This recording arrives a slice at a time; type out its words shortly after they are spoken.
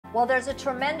Well, there's a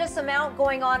tremendous amount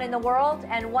going on in the world,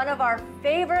 and one of our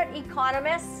favorite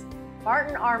economists,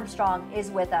 Martin Armstrong, is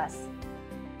with us.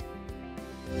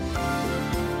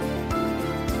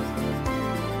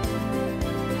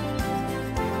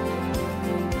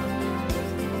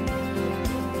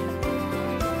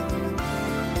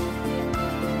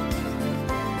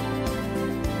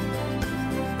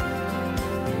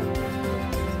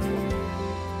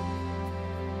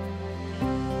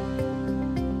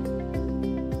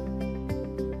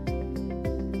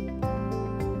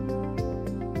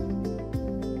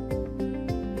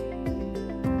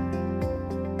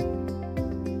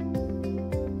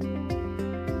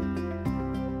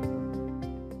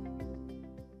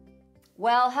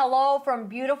 Well, hello from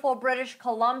beautiful British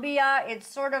Columbia. It's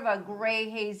sort of a gray,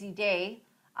 hazy day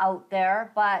out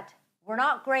there, but we're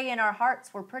not gray in our hearts.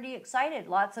 We're pretty excited.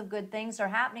 Lots of good things are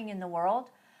happening in the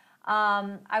world.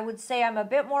 I would say I'm a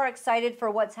bit more excited for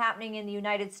what's happening in the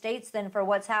United States than for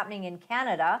what's happening in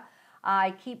Canada.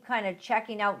 I keep kind of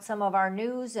checking out some of our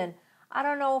news, and I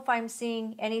don't know if I'm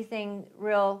seeing anything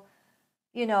real,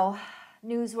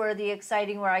 newsworthy,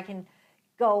 exciting, where I can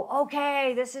go,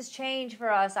 okay, this is change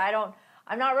for us.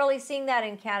 I'm not really seeing that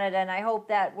in Canada, and I hope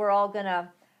that we're all going to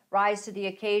rise to the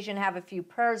occasion, have a few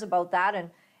prayers about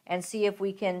that, and see if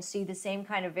we can see the same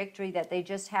kind of victory that they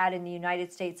just had in the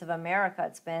United States of America.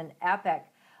 It's been epic.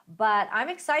 But I'm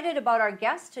excited about our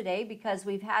guest today because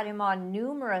we've had him on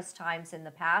numerous times in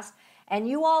the past, and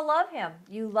you all love him.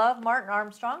 You love Martin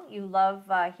Armstrong. You love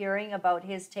hearing about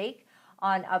his take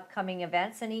on upcoming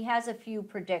events, and he has a few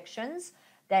predictions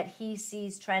that he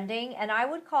sees trending. And I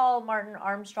would call Martin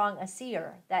Armstrong a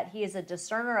seer, that he is a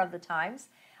discerner of the times.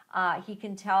 He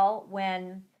can tell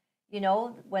when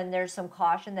there's some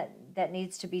caution that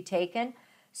needs to be taken.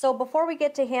 So before we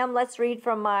get to him, let's read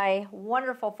from my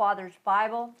wonderful father's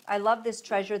Bible. I love this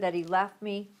treasure that he left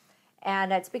me,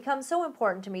 and it's become so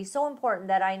important to me, so important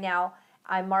that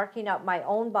I'm marking up my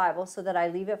own Bible so that I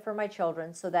leave it for my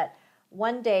children, so that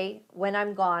one day when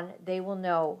I'm gone, they will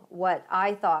know what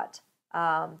I thought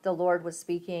the Lord was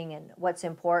speaking and what's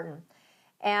important.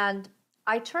 And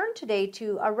I turn today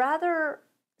to a rather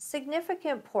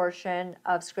significant portion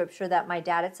of Scripture that my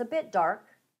dad, it's a bit dark,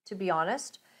 to be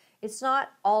honest. It's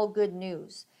not all good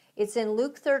news. It's in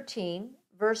Luke 13,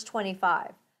 verse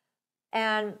 25.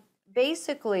 And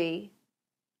basically,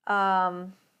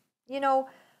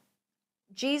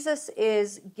 Jesus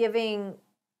is giving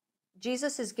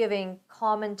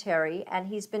commentary, and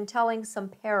he's been telling some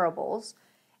parables.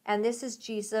 And this is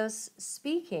Jesus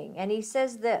speaking, and he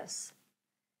says this.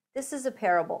 This is a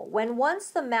parable. When once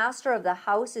the master of the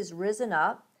house is risen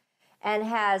up and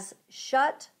has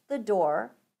shut the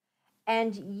door,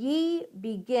 and ye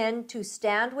begin to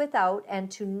stand without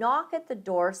and to knock at the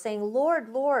door, saying, Lord,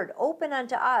 Lord, open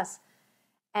unto us.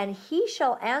 And he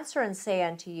shall answer and say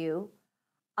unto you,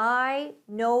 I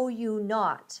know you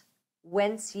not,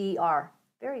 whence ye are.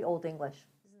 Very old English.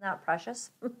 Isn't that precious?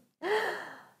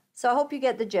 So I hope you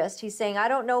get the gist. He's saying, I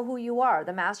don't know who you are.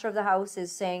 The master of the house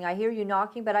is saying, I hear you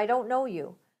knocking, but I don't know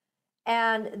you.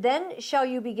 And then shall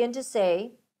you begin to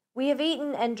say, we have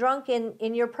eaten and drunk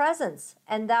in your presence,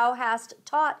 and thou hast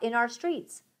taught in our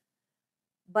streets.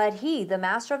 But he, the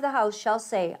master of the house, shall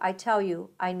say, I tell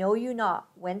you, I know you not,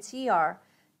 whence ye are.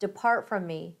 Depart from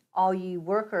me, all ye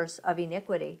workers of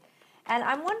iniquity. And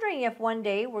I'm wondering if one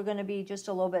day we're going to be just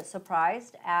a little bit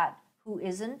surprised at who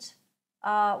isn't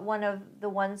one of the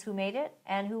ones who made it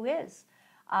and who is.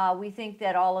 We think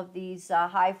that all of these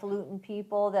highfalutin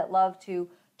people that love to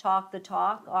talk the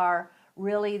talk are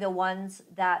really the ones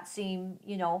that seem,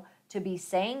 to be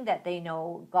saying that they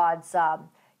know God's,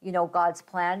 God's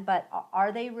plan. But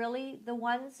are they really the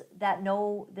ones that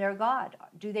know their God?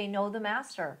 Do they know the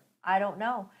Master? I don't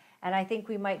know. And I think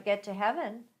we might get to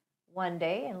heaven one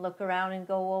day and look around and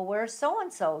go, well, where's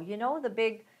so-and-so?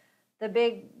 The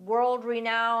big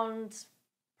world-renowned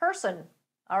person.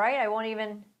 All right, I won't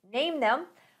even name them,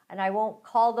 and I won't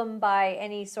call them by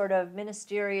any sort of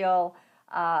ministerial,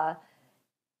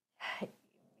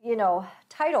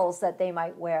 titles that they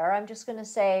might wear. I'm just going to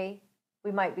say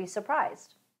we might be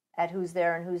surprised at who's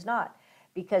there and who's not,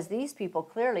 because these people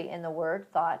clearly in the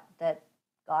Word thought that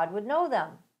God would know them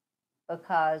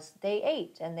because they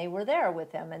ate and they were there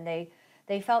with him, and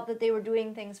they felt that they were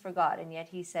doing things for God, and yet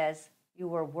he says, you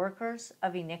were workers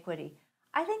of iniquity.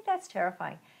 I think that's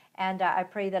terrifying. And I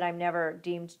pray that I'm never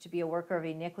deemed to be a worker of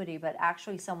iniquity, but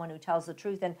actually someone who tells the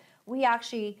truth. And we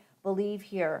actually believe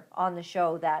here on the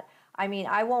show that,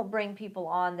 I won't bring people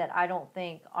on that I don't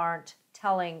think aren't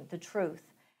telling the truth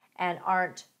and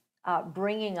aren't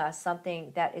bringing us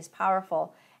something that is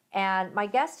powerful. And my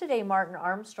guest today, Martin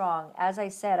Armstrong, as I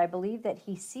said, I believe that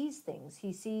he sees things.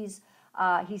 He sees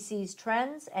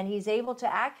trends, and he's able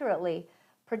to accurately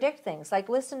predict things. Like,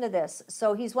 listen to this.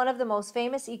 So he's one of the most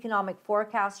famous economic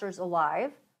forecasters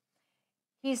alive.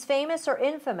 He's famous or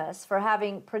infamous for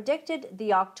having predicted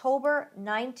the October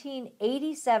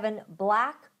 1987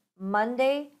 Black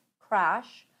Monday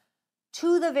crash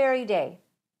to the very day.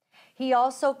 He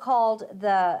also called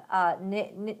the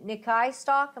Nikkei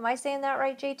stock, am I saying that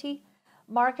right, JT?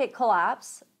 Market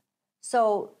collapse.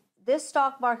 So this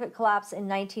stock market collapse in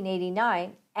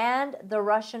 1989 and the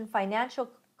Russian financial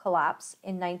collapse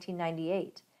in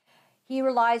 1998. He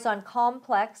relies on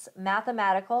complex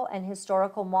mathematical and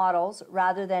historical models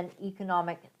rather than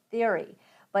economic theory,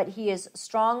 but he is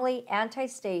strongly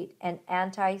anti-state and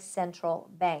anti-central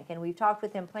bank. And we've talked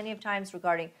with him plenty of times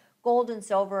regarding gold and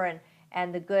silver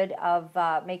and the good of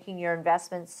making your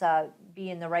investments be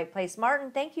in the right place.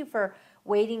 Martin, thank you for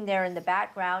waiting there in the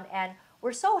background, and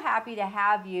we're so happy to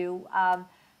have you.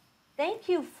 Thank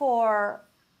you for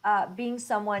being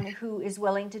someone who is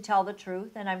willing to tell the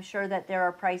truth, and I'm sure that there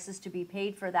are prices to be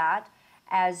paid for that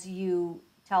as you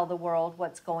tell the world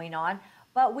what's going on.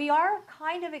 But we are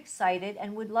kind of excited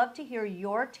and would love to hear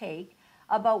your take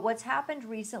about what's happened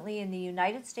recently in the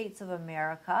United States of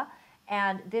America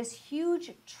and this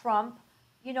huge Trump,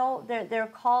 you know,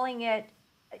 they're calling it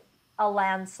a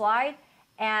landslide,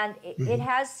 and it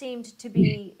has seemed to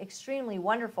be extremely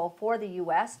wonderful for the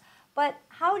U.S., but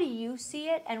how do you see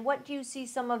it, and what do you see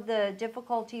some of the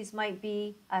difficulties might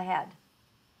be ahead?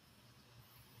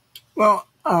 Well,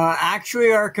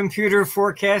 actually, our computer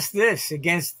forecast this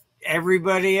against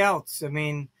everybody else. I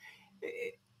mean,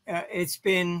 it's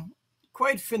been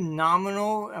quite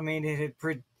phenomenal. I mean,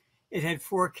 it had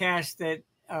forecast that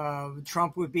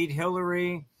Trump would beat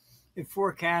Hillary. It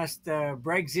forecast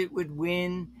Brexit would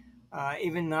win.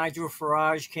 Even Nigel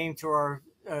Farage came to our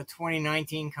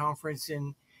 2019 conference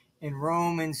in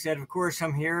Rome and said, of course,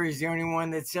 I'm here. He's the only one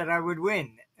that said I would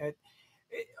win.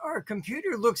 Our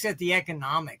computer looks at the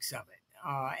economics of it.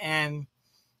 And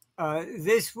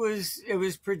it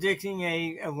was predicting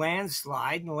a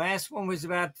landslide. And the last one was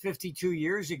about 52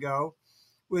 years ago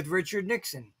with Richard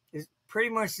Nixon. It's pretty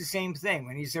much the same thing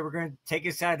when he said, we're going to take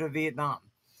us out of Vietnam.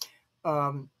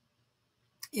 You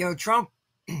know, Trump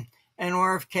and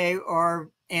RFK are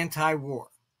anti-war.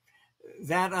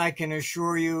 That I can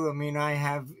assure you. I mean, I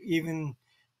have even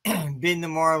been to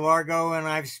Mar-a-Lago, and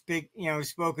I've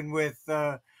spoken with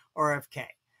RFK.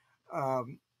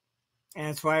 And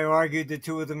that's why I argued the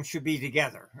two of them should be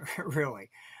together,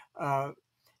 really.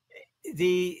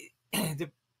 The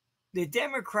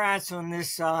Democrats on this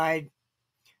side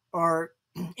are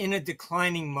in a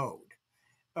declining mode.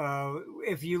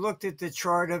 If you looked at the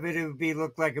chart of it, it would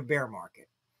look like a bear market.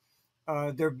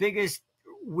 Their biggest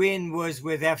win was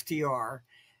with FDR,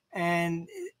 and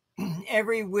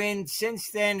every win since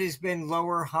then has been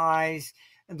lower highs,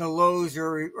 and the lows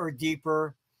are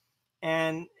deeper.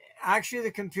 And actually,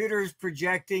 the computer is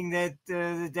projecting that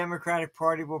the Democratic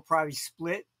Party will probably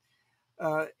split,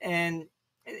 and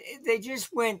they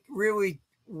just went really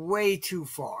way too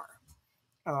far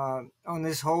on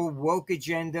this whole woke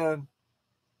agenda.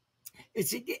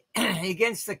 It's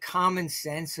against the common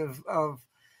sense of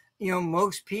you know,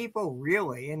 most people,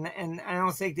 really, and I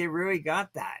don't think they really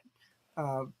got that.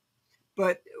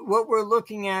 But what we're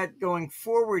looking at going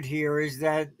forward here is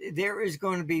that there is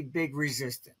going to be big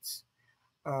resistance.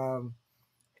 You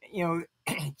know,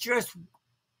 just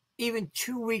even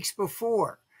 2 weeks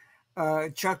before,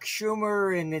 Chuck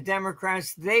Schumer and the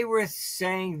Democrats, they were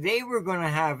saying they were going to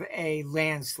have a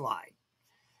landslide.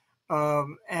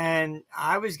 And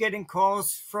I was getting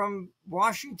calls from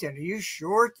Washington. Are you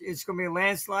sure it's going to be a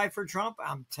landslide for Trump?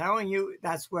 I'm telling you,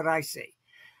 that's what I see.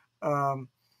 And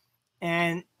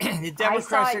the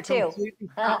Democrats are completely.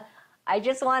 I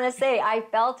just want to say, I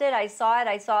felt it. I saw it.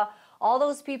 I saw all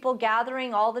those people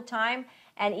gathering all the time.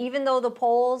 And even though the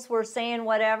polls were saying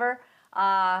whatever,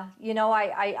 you know,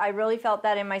 I really felt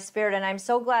that in my spirit. And I'm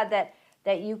so glad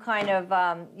that you kind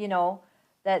of, you know,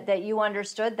 that you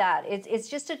understood that. It's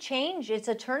just a change. It's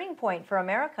a turning point for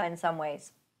America in some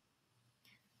ways.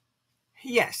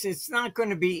 Yes, it's not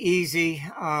going to be easy.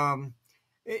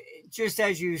 Just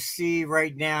as you see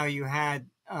right now, you had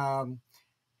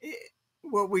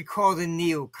what we call the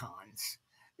neocons.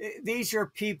 These are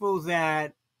people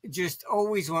that just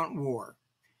always want war.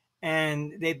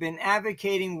 And they've been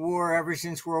advocating war ever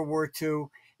since World War II.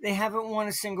 They haven't won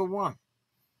a single one.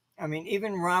 I mean,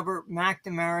 even Robert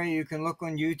McNamara, you can look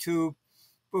on YouTube,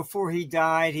 before he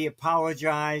died, he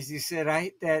apologized. He said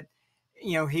that,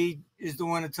 you know, he is the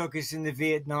one that took us into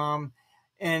Vietnam.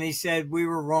 and he said, we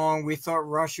were wrong. We thought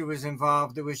Russia was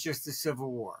involved. It was just a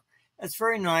civil war. That's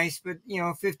very nice, but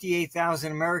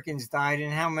 58,000 Americans died,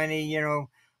 and how many,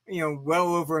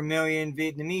 well over 1 million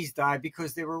Vietnamese died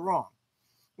because they were wrong.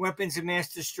 Weapons of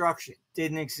mass destruction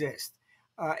didn't exist.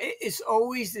 It's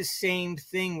always the same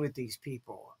thing with these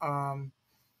people,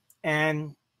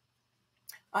 and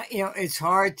it's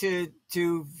hard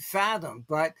to fathom.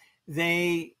 But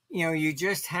they, you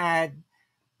just had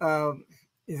them,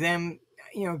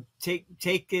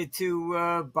 take it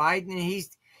to Biden.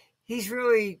 He's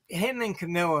really, him and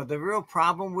Camilla, the real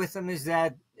problem with them is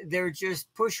that they're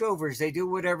just pushovers. They do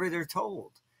whatever they're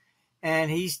told. And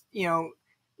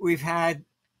we've had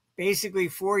basically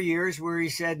 4 years where he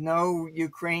said, no,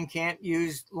 Ukraine can't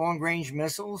use long-range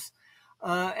missiles.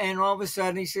 And all of a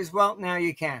sudden he says, well, now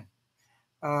you can.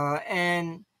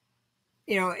 And,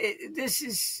 this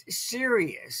is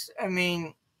serious. I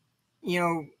mean,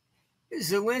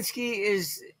 Zelensky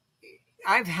is,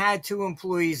 I've had 2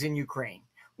 employees in Ukraine,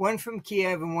 one from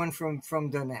Kiev and one from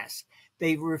Donetsk.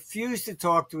 They refuse to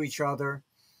talk to each other.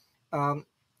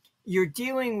 You're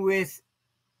dealing with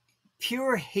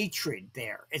pure hatred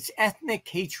there. It's ethnic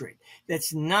hatred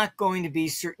that's not going to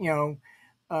be,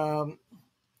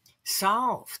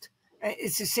 solved.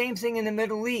 It's the same thing in the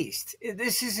Middle East.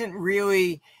 This isn't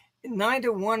really,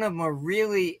 neither one of them are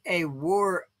really a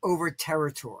war over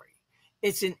territory.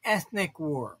 It's an ethnic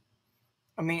war.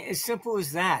 I mean, as simple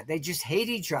as that. They just hate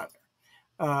each other.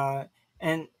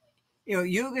 And,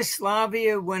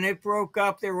 Yugoslavia, when it broke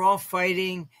up, they were all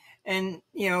fighting. And,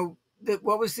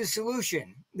 what was the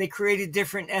solution? They created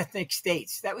different ethnic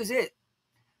states. That was it.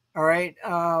 All right.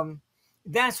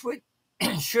 That's what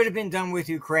should have been done with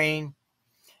Ukraine.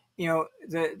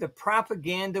 The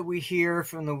propaganda we hear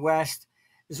from the West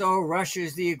is, oh,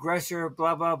 Russia's the aggressor,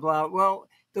 blah, blah, blah. Well,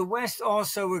 the West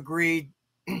also agreed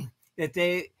that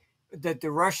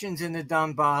the Russians in the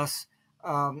Donbass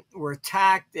were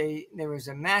attacked. There was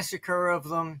a massacre of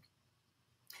them.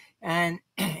 And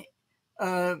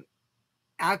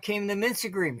out came the Minsk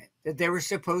agreement that they were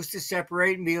supposed to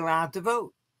separate and be allowed to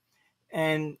vote.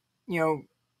 And,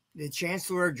 the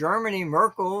Chancellor of Germany,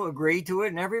 Merkel, agreed to it,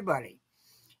 and everybody.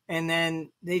 And then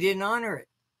they didn't honor it.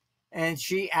 And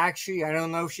she actually, I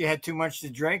don't know if she had too much to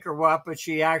drink or what, but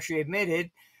she actually admitted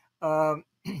to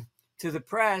the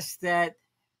press that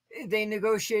they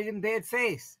negotiated in bad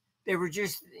faith. They were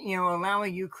just,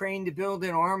 allowing Ukraine to build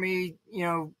an army,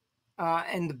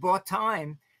 and bought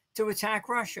time to attack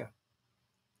Russia.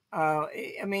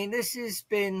 I mean, this has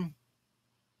been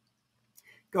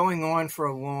going on for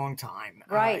a long time.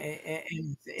 Right.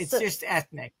 It's just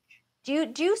ethnic.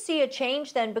 Do you see a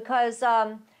change then? Because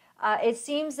it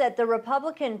seems that the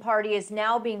Republican Party is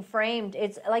now being framed.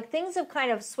 It's like things have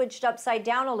kind of switched upside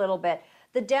down a little bit.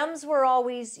 The Dems were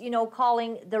always,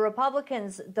 calling the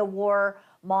Republicans the war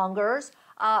mongers,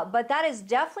 but that is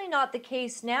definitely not the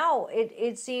case now.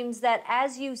 It seems that,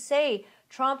 as you say,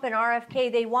 Trump and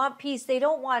RFK, they want peace. They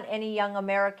don't want any young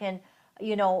American,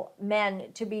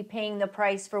 men to be paying the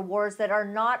price for wars that are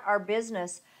not our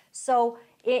business. So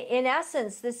in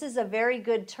essence, this is a very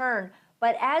good turn.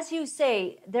 But as you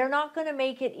say, they're not going to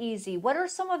make it easy. What are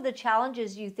some of the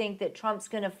challenges you think that Trump's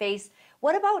going to face?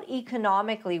 What about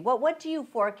economically? What do you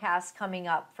forecast coming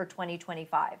up for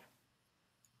 2025?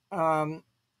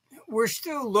 We're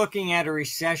still looking at a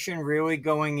recession really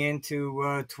going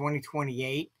into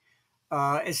 2028.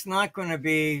 It's not going to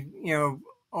be,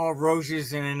 all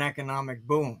roses and an economic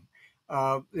boom.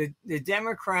 The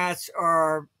Democrats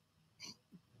are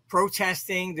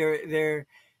protesting. There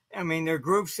are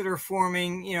groups that are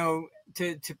forming,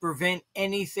 to prevent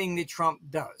anything that Trump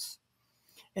does.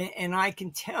 And I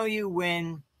can tell you,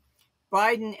 when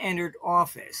Biden entered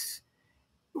office,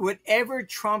 whatever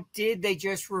Trump did, they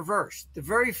just reversed. The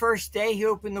very first day he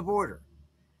opened the border.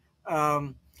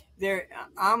 I'm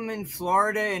in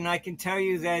Florida, and I can tell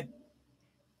you that,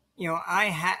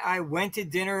 I went to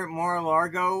dinner at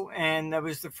Mar-a-Lago, and that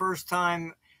was the first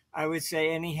time I would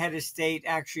say any head of state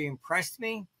actually impressed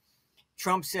me.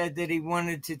 Trump said that he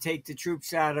wanted to take the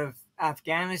troops out of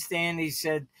Afghanistan. He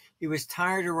said he was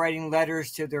tired of writing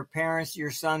letters to their parents.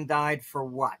 Your son died for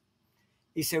what?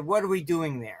 He said, what are we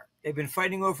doing there? They've been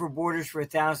fighting over borders for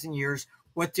 1,000 years.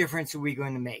 What difference are we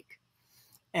going to make?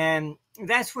 And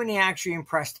that's when he actually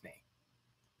impressed me.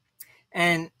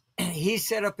 And he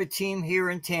set up a team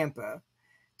here in Tampa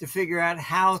to figure out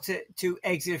how to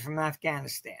exit from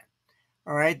Afghanistan.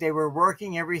 All right. They were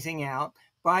working everything out.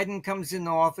 Biden comes in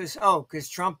the office. Oh, because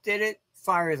Trump did it,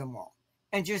 fire them all.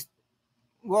 And just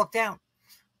walked out.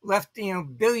 Left,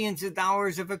 billions of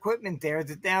dollars of equipment there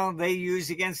that now they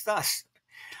use against us.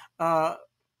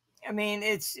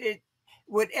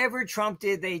 whatever Trump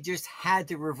did, they just had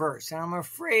to reverse. And I'm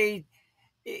afraid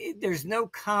there's no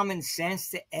common sense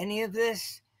to any of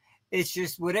this. It's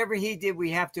just whatever he did,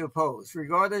 we have to oppose,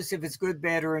 regardless if it's good,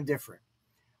 bad, or indifferent.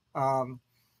 And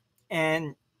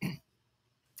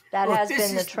that look, has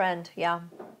been the trend. Yeah.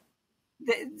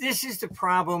 This is the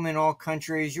problem in all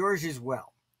countries, yours as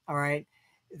well. All right.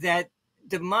 That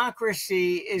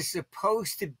democracy is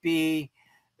supposed to be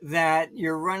that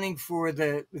you're running for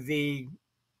the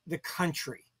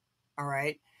country. All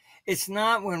right. It's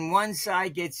not when one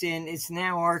side gets in, it's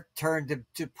now our turn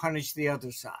to punish the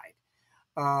other side.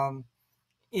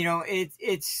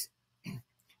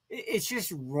 It's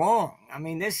just wrong. I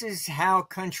mean, this is how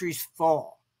countries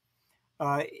fall.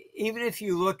 Even if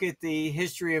you look at the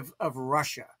history of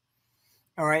Russia,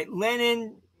 all right,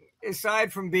 Lenin,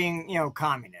 aside from being,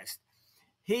 communist,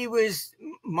 he was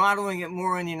modeling it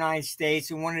more in the United States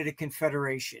and wanted a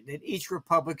confederation, that each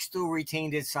republic still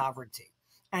retained its sovereignty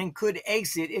and could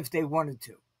exit if they wanted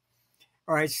to.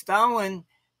 All right, Stalin,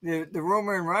 the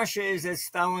rumor in Russia is that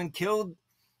Stalin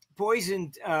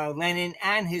poisoned Lenin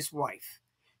and his wife,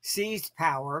 seized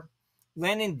power.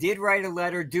 Lenin did write a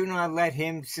letter, do not let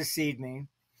him succeed me.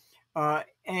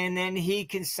 And then he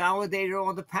consolidated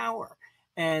all the power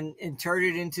and turned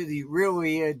it into the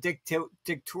really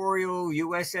dictatorial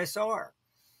USSR.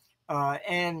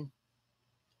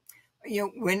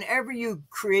 Whenever you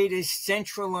create a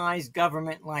centralized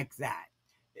government like that,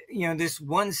 this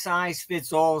one size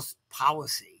fits all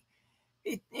policy,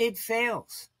 it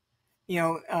fails.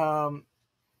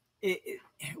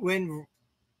 When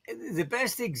the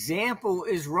best example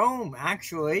is Rome,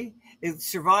 actually. It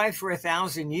survived for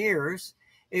 1,000 years.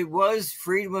 It was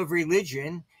freedom of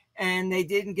religion, and they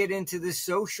didn't get into the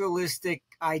socialistic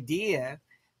idea.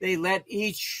 They let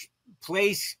each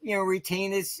place,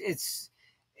 retain its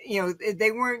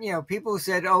they weren't, people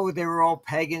said, oh, they were all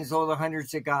pagans, all the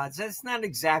hundreds of gods. That's not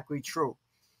exactly true.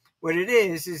 What it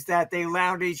is that they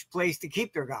allowed each place to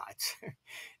keep their gods.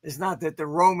 It's not that the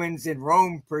Romans in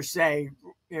Rome, per se,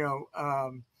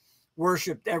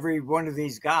 worshipped every one of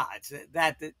these gods.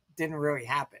 That didn't really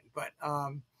happen, but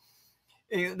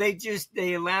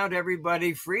they allowed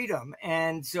everybody freedom,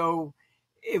 and so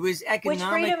it was economically.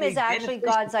 Which freedom is actually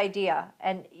God's idea,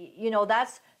 and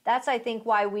that's I think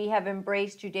why we have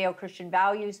embraced Judeo-Christian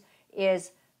values.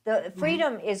 Is the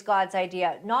freedom is God's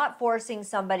idea, not forcing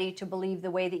somebody to believe the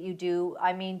way that you do.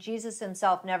 I mean, Jesus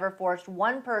himself never forced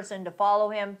one person to follow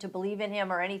him, to believe in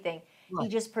him or anything. Right. He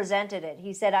just presented it.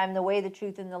 He said, I'm the way, the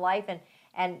truth, and the life.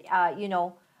 And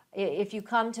if you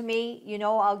come to me,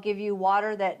 I'll give you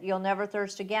water that you'll never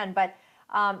thirst again. But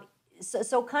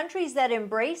so countries that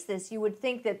embrace this, you would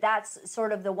think that that's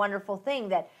sort of the wonderful thing,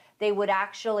 that they would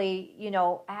actually,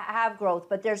 have growth.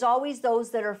 But there's always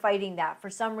those that are fighting that. For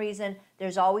some reason,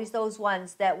 there's always those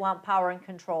ones that want power and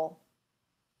control.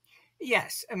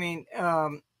 Yes. I mean,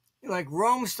 like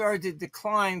Rome started to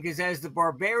decline because as the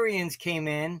barbarians came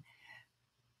in,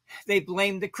 they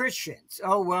blamed the Christians.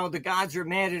 Oh, well, the gods are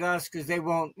mad at us because they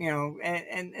won't,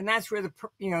 and that's where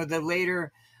the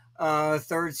later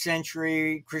 3rd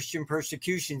century Christian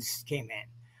persecutions came in.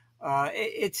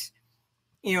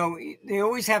 They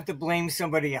always have to blame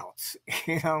somebody else,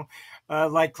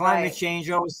 like climate right. change.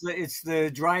 It's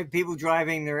the people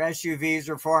driving their SUVs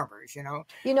or farmers,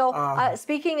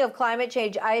 Speaking of climate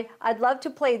change, I'd love to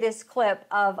play this clip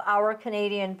of our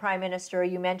Canadian Prime Minister.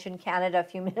 You mentioned Canada a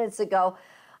few minutes ago.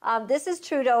 This is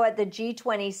Trudeau at the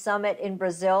G20 summit in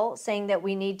Brazil, saying that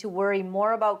we need to worry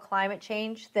more about climate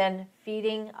change than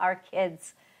feeding our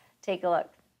kids. Take a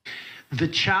look. The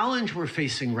challenge we're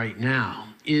facing right now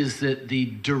is that the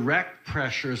direct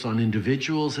pressures on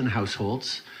individuals and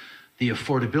households, the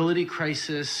affordability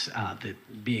crisis, the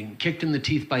being kicked in the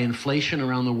teeth by inflation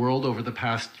around the world over the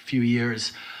past few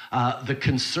years, the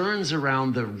concerns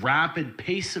around the rapid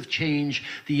pace of change,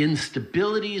 the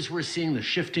instabilities we're seeing, the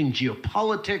shifting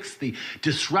geopolitics, the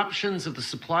disruptions of the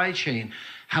supply chain,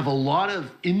 have a lot of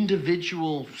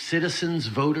individual citizens,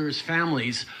 voters,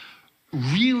 families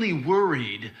really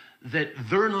worried that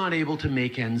they're not able to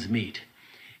make ends meet.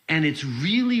 And it's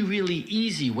really, really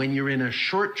easy when you're in a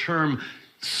short-term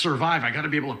survive. I got to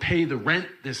be able to pay the rent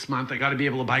this month. I got to be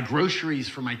able to buy groceries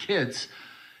for my kids,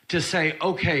 to say,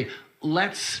 okay,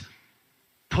 let's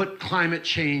put climate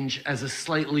change as a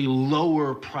slightly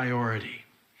lower priority.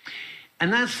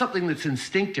 And that's something that's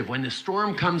instinctive. When the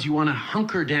storm comes, you want to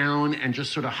hunker down and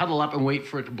just sort of huddle up and wait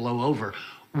for it to blow over.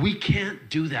 We can't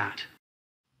do that.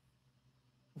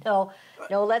 No,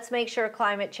 let's make sure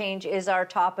climate change is our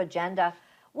top agenda.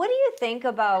 What do you think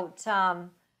about,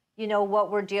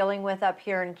 what we're dealing with up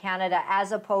here in Canada,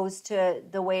 as opposed to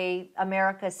the way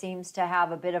America seems to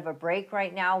have a bit of a break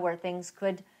right now where things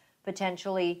could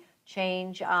potentially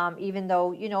change, even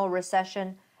though,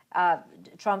 recession,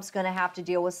 Trump's going to have to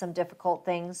deal with some difficult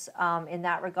things in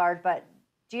that regard. But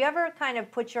do you ever kind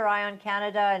of put your eye on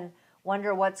Canada and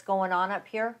wonder what's going on up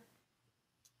here?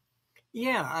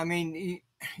 Yeah, I mean,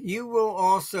 you will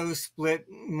also split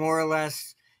more or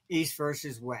less East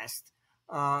versus West.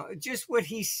 Just what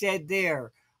he said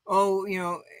there.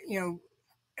 Oh,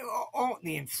 all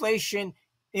the inflation.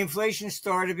 Inflation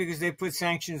started because they put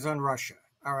sanctions on Russia.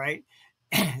 All right,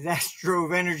 that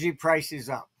drove energy prices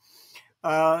up.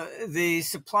 The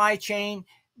supply chain,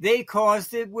 they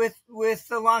caused it with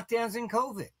the lockdowns and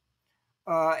COVID.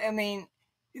 I mean,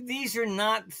 these are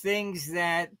not things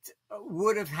that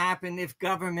would have happened if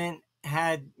government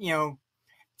had,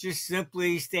 just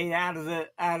simply stayed out of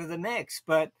the mix.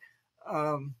 But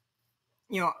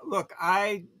look,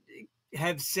 I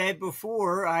have said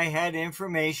before, I had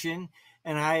information,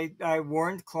 and I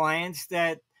warned clients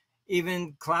that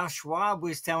even Klaus Schwab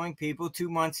was telling people 2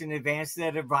 months in advance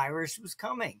that a virus was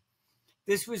coming.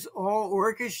 This was all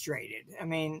orchestrated. I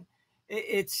mean,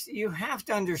 you have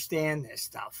to understand this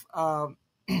stuff.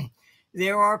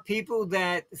 There are people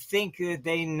that think that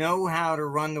they know how to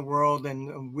run the world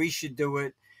and we should do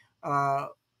it.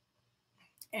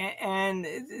 And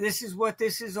this is what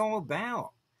this is all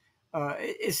about.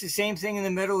 It's the same thing in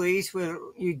the Middle East, where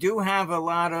you do have a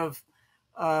lot of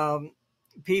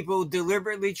people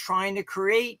deliberately trying to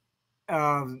create,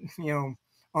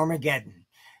 Armageddon.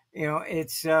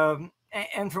 It's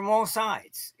and from all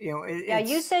sides. Yeah,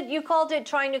 you called it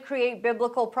trying to create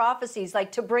biblical prophecies,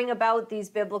 like to bring about these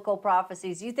biblical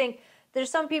prophecies. You think there's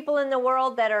some people in the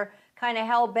world that are kind of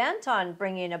hell bent on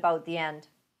bringing about the end?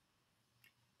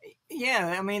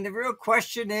 Yeah, I mean, the real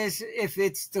question is, if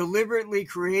it's deliberately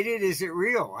created, is it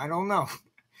real? I don't know.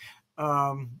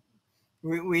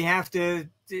 We have to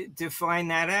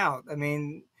find that out. I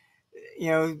mean,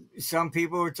 some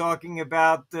people are talking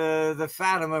about the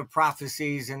Fatima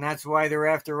prophecies, and that's why they're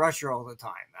after Russia all the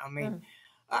time. I mean,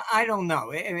 I don't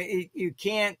know. I mean, you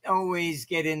can't always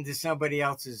get into somebody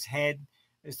else's head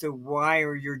as to why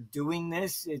you're doing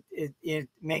this. It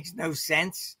makes no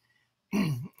sense.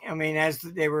 I mean, as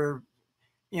they were,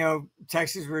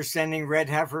 Texas were sending red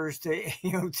heifers to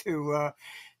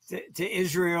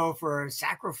Israel for a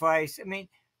sacrifice. I mean,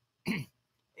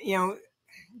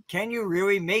 can you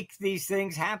really make these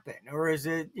things happen, or is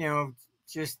it,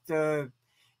 just an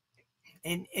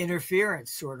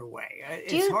interference sort of way?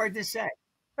 It's hard to say.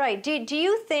 Right. Do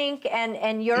you think,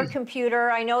 and your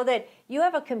computer, I know that you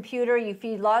have a computer, you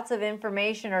feed lots of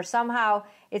information, or somehow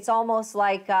it's almost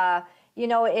like,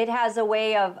 it has a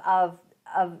way of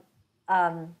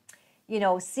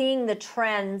seeing the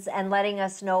trends and letting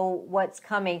us know what's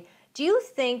coming. Do you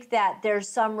think that there's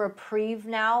some reprieve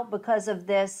now because of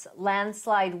this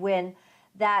landslide win,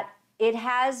 that it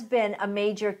has been a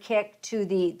major kick to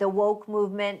the woke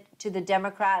movement, to the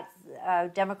Democrats,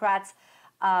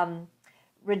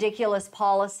 ridiculous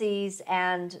policies,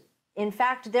 and in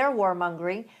fact, their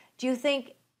warmongering? Do you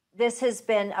think this has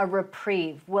been a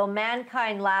reprieve? Will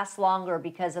mankind last longer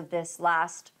because of this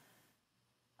last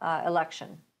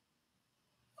election?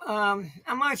 I'm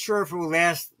not sure if it will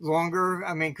last longer.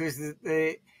 I mean, because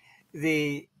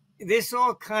this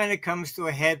all kind of comes to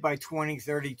a head by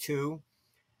 2032,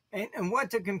 and what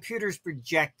the computer's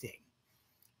projecting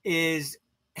is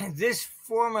this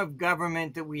form of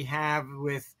government that we have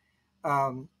with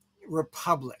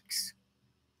republics.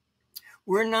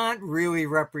 We're not really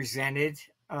represented.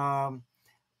 The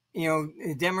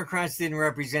Democrats didn't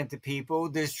represent the people.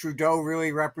 Does Trudeau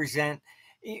really represent?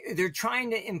 They're trying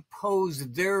to impose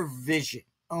their vision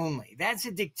only. That's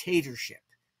a dictatorship.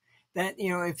 That,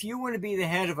 if you want to be the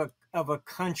head of a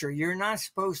country, you're not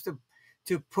supposed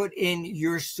to put in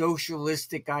your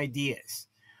socialistic ideas.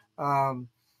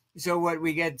 So what,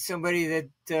 we get somebody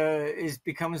that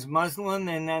becomes Muslim,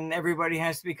 and then everybody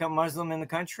has to become Muslim in the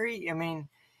country? I mean,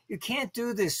 you can't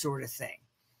do this sort of thing.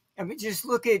 I mean, just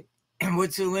look at what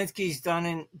Zelensky's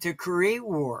done to create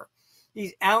war.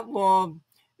 He's outlawed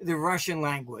the Russian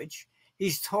language.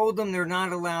 He's told them they're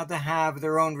not allowed to have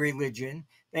their own religion.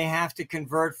 They have to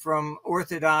convert from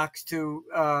Orthodox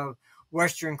to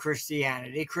Western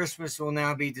Christianity. Christmas will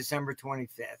now be December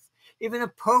 25th. Even the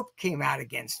Pope came out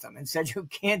against them and said, you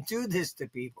can't do this to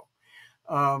people.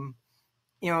 Estonia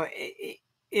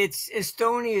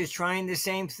is trying the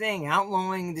same thing,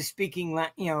 outlawing the speaking,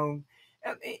 what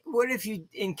if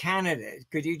in Canada,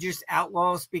 could you just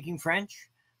outlaw speaking French?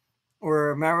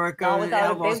 Or America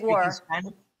without a big war.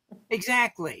 Spanish?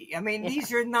 Exactly. I mean,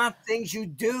 these are not things you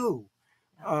do.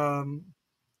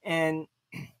 And,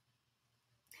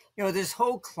 this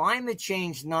whole climate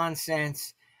change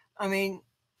nonsense, I mean,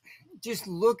 just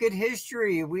look at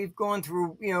history. We've gone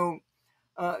through,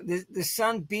 the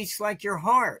sun beats like your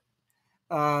heart.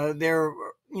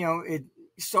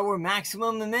 So are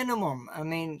maximum and minimum. I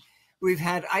mean, we've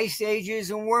had ice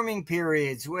ages and warming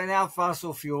periods without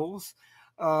fossil fuels.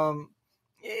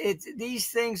 These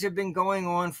things have been going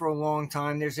on for a long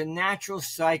time. There's a natural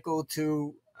cycle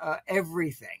to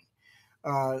everything.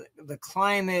 The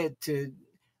climate to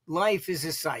life is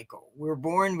a cycle. We're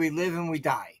born, we live, and we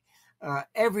die.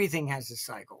 Everything has a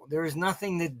cycle. There is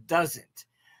nothing that doesn't.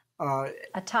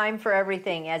 A time for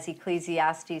everything, as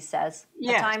Ecclesiastes says.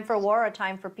 Yes. A time for war, a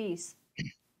time for peace.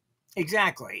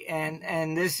 Exactly.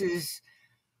 And this is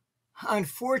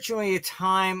unfortunately a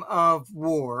time of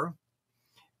war,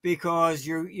 because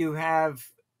you have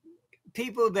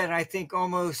people that I think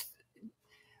almost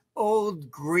old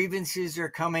grievances are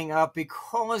coming up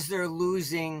because they're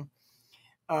losing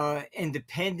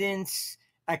independence,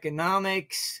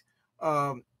 economics.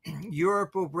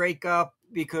 Europe will break up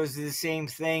because of the same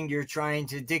thing. You're trying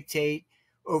to dictate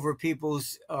over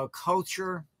people's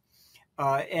culture.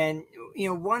 And,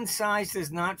 one size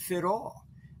does not fit all.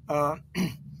 I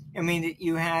mean,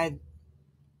 you had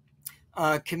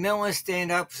Camilla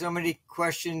stand up. Somebody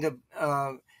questioned,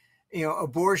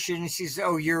 abortion. She says,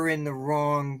 "Oh, you're in the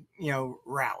wrong,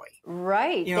 rally."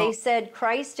 Right. They said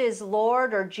Christ is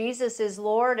Lord or Jesus is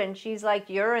Lord. And she's like,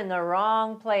 you're in the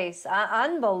wrong place.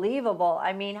 Unbelievable.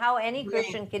 I mean, how any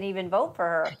Christian can even vote for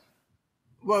her.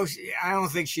 Well, I don't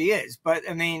think she is. But,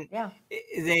 I mean, yeah.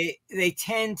 they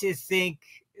tend to think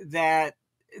that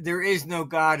there is no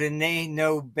God and they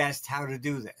know best how to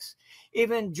do this.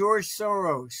 Even George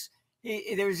Soros,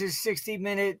 there was a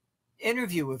 60-minute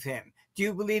interview with him. Do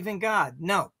you believe in God?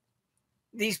 No.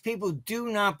 These people do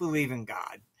not believe in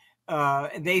God.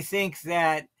 They think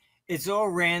that it's all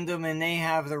random and they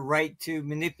have the right to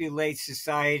manipulate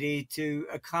society to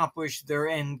accomplish their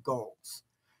end goals.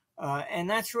 And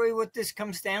that's really what this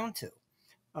comes down to.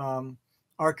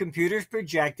 Our computer's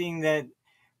projecting that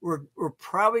we're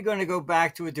probably going to go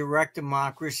back to a direct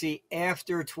democracy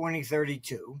after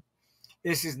 2032.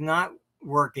 This is not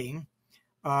working.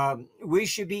 We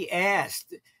should be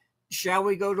asked, shall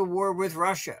we go to war with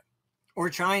Russia or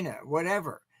China,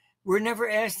 whatever? We're never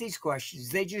asked these questions.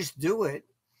 They just do it.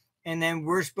 And then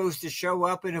we're supposed to show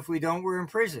up. And if we don't, we're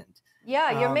imprisoned.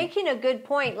 Yeah, you're making a good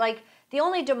point. Like, the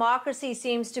only democracy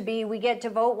seems to be we get to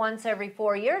vote once every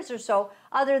 4 years or so.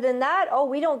 Other than that,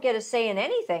 we don't get a say in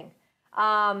anything.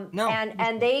 No.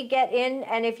 And they get in,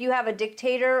 and if you have a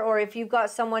dictator or if you've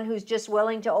got someone who's just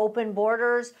willing to open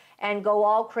borders and go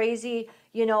all crazy,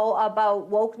 about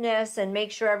wokeness and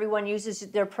make sure everyone uses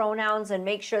their pronouns and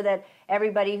make sure that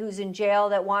everybody who's in jail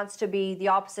that wants to be the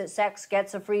opposite sex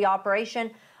gets a free operation.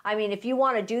 I mean, if you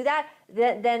want to do that,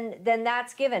 then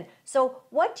that's given. So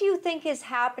what do you think is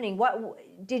happening? What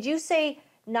did you say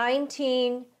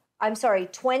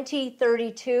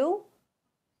 2032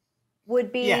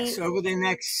 would be? Yes, over the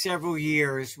next several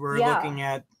years, we're looking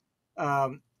at,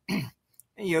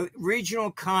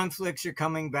 regional conflicts are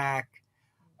coming back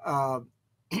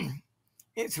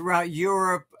throughout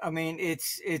Europe. I mean,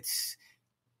 it's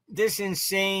this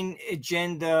insane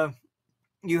agenda.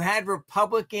 You had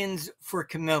Republicans for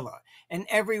Camilla, and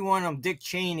every one of them, Dick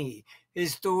Cheney,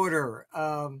 his daughter,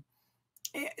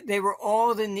 they were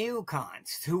all the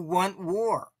neocons who want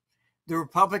war. The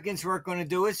Republicans weren't going to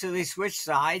do it, so they switched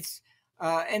sides,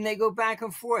 and they go back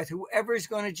and forth. Whoever's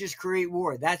going to just create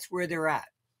war, that's where they're at.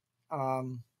 I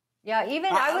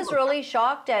was really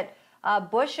shocked at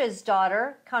Bush's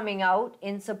daughter coming out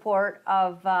in support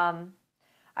of,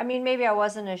 maybe I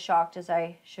wasn't as shocked as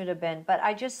I should have been, but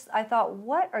I thought,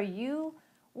 what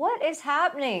is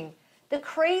happening? The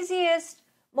craziest,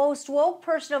 most woke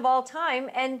person of all time,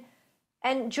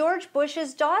 and George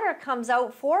Bush's daughter comes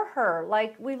out for her.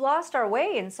 Like, we've lost our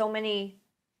way in so many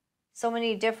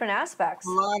different aspects. A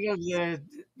lot of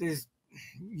this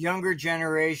younger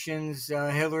generations,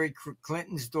 Hillary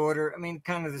Clinton's daughter,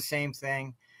 kind of the same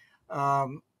thing.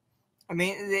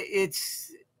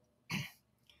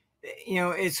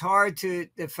 It's hard to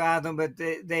fathom, but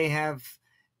they have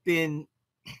been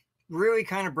really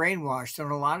kind of brainwashed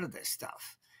on a lot of this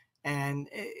stuff. And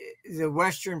the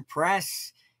Western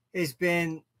press has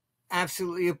been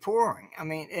absolutely abhorring.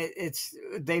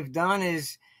 They've done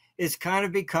is it's kind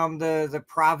of become the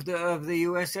Pravda of the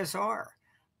USSR.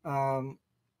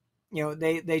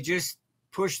 They just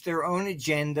push their own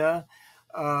agenda.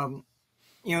 The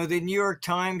New York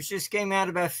Times just came out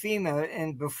about FEMA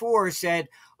and before said,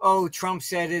 Trump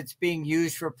said it's being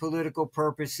used for political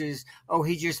purposes.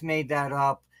 He just made that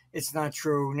up. it's not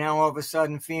true. Now all of a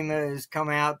sudden FEMA has come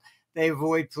out. They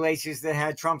avoid places that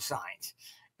had Trump signs.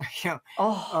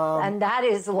 And that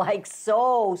is like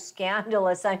so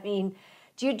scandalous. I mean,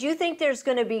 do you think there's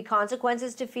going to be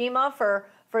consequences to FEMA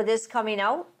for this coming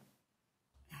out?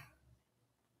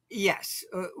 Yes.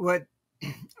 Like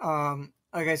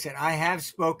I said, I have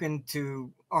spoken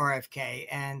to RFK,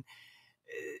 and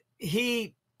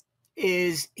he's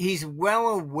well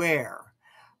aware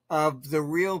of the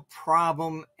real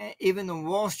problem. Even the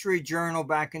Wall Street Journal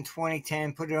back in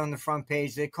 2010 put it on the front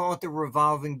page. They call it the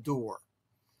revolving door.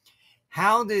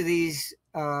 How do these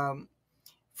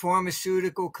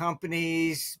pharmaceutical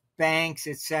companies, banks,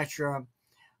 etc.,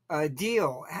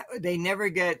 deal? They never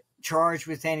get charged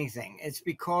with anything. It's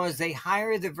because they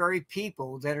hire the very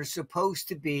people that are supposed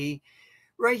to be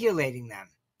regulating them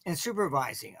and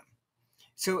supervising them.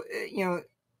 So,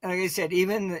 like I said,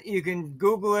 even you can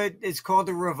Google it. It's called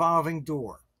the revolving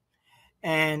door.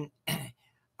 And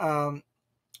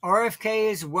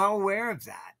RFK is well aware of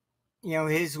that.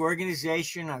 His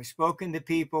organization, I've spoken to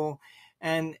people,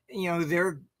 and,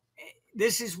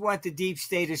 this is what the deep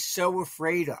state is so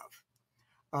afraid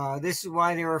of. This is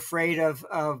why they're afraid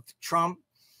of Trump,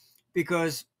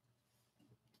 because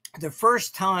the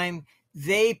first time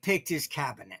they picked his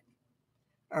cabinet,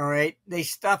 all right, they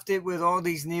stuffed it with all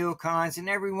these neocons, and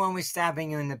everyone was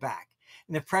stabbing him in the back.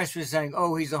 And the press was saying,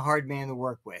 oh, he's a hard man to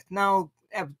work with. No,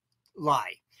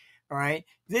 lie. All right.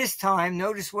 This time,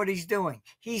 notice what he's doing.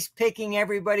 He's picking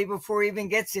everybody before he even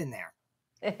gets in there.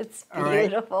 It's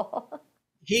beautiful. Right?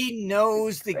 He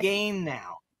knows the game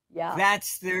now. Yeah.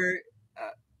 That's their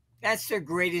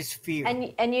greatest fear.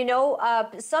 And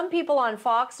some people on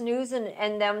Fox News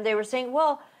and them, they were saying,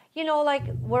 well, like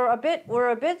we're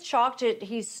a bit shocked that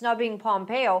he's snubbing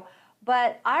Pompeo.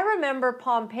 But I remember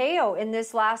Pompeo in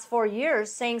this last 4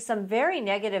 years saying some very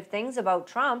negative things about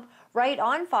Trump right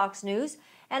on Fox News.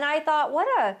 And I thought, what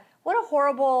a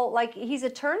horrible, like, he's a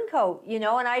turncoat, and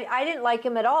I didn't like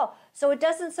him at all. So it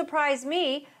doesn't surprise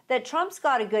me that Trump's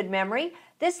got a good memory.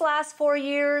 This last 4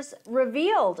 years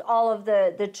revealed all of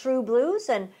the true blues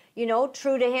and,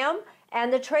 true to him,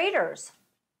 and the traitors.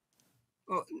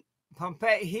 Well,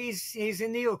 Pompeo, he's a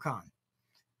neocon.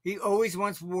 He always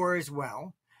wants war as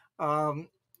well.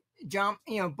 John,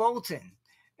 Bolton,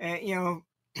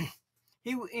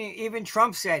 even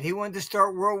Trump said he wanted to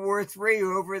start World War III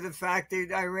over the fact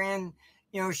that Iran,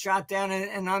 shot down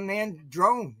an unmanned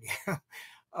drone.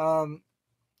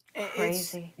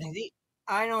 Crazy.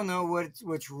 I don't know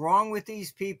what's wrong with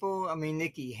these people. I mean,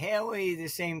 Nikki Haley, the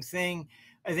same thing.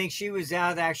 I think she was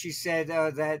out, actually said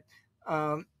that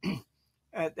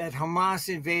that Hamas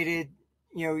invaded,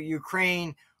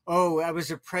 Ukraine. Oh, that was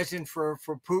a present for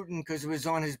Putin because it was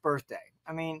on his birthday.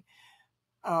 I mean,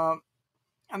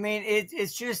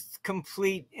 it's just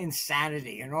complete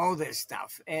insanity and all this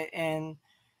stuff. And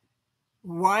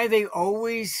why they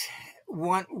always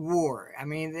want war. I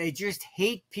mean, they just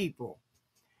hate people.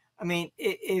 I mean,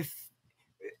 if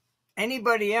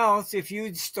anybody else, if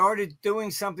you started doing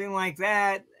something like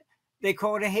that, they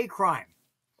call it a hate crime.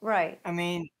 Right. I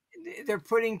mean, they're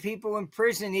putting people in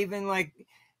prison, even like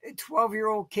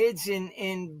 12-year-old kids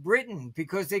in Britain,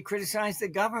 because they criticize the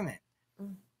government.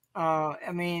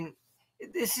 I mean,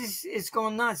 it's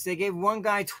going nuts. They gave one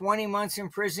guy 20 months in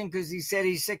prison because he said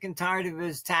he's sick and tired of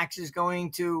his taxes going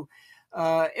to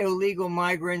illegal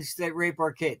migrants that rape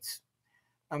our kids.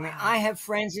 I mean, wow. I have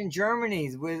friends in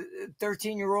Germany with a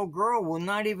 13-year-old girl will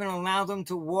not even allow them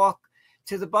to walk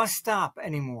to the bus stop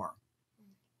anymore.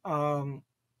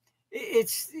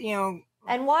 It's,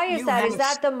 And why is that? Is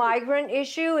that the migrant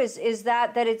issue? Is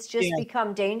that it's just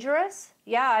become dangerous?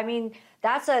 Yeah, I mean,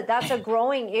 that's a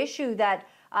growing issue that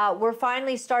we're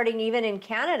finally starting, even in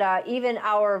Canada. Even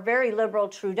our very liberal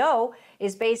Trudeau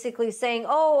is basically saying,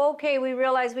 oh, okay, we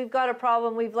realize we've got a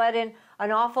problem. We've let in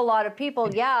an awful lot of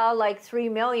people. Yeah, like 3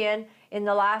 million in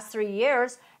the last 3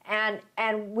 years. And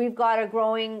we've got a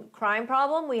growing crime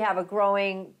problem. We have a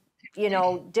growing,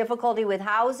 difficulty with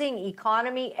housing,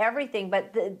 economy, everything.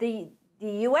 But the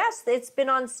U.S., it's been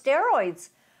on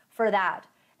steroids for that.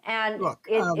 And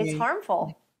it's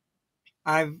harmful.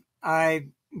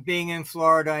 Being in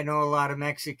Florida, I know a lot of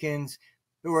Mexicans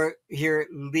who are here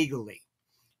legally.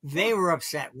 They were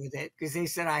upset with it because they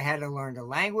said I had to learn the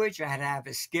language, I had to have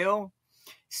a skill.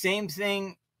 Same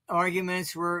thing,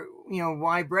 arguments were,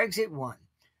 why Brexit won.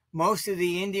 Most of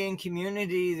the Indian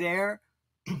community there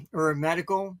or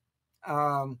medical,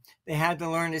 they had to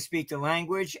learn to speak the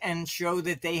language and show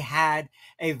that they had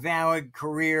a valid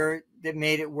career that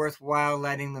made it worthwhile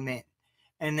letting them in.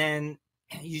 And then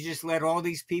you just let all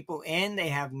these people in. They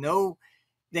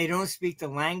don't speak the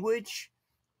language.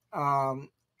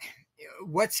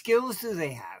 what skills do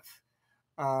they have?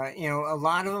 A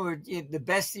lot of them are, the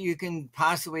best that you can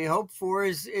possibly hope for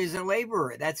is a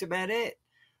laborer. That's about it.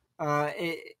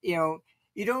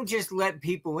 You don't just let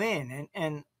people in.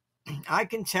 And I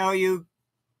can tell you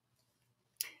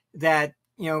that,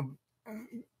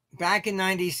 back in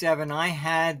 97, I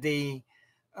had the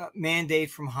mandate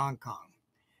from Hong Kong.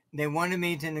 They wanted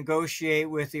me to negotiate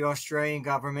with the Australian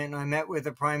government, and I met with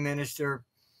the Prime Minister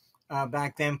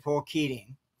back then, Paul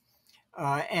Keating.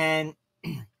 And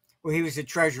well, he was the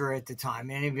treasurer at the time,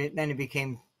 and then he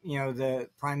became, the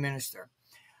Prime Minister.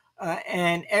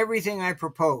 And everything I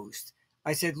proposed,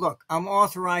 I said, look, I'm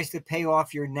authorized to pay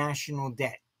off your national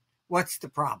debt. What's the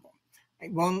problem?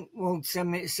 Won't sell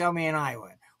me an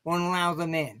island. Won't allow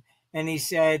them in. And he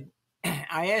said,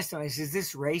 I asked him, I said, is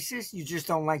this racist? You just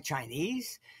don't like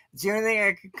Chinese? It's the only thing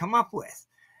I could come up with.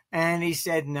 And he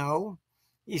said, no.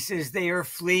 He says, they are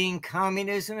fleeing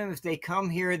communism, and if they come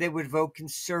here, they would vote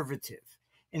conservative.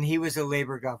 And he was a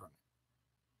labor government.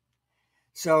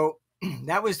 So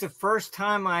that was the first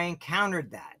time I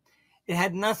encountered that. It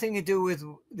had nothing to do with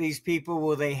these people.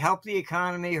 Will they help the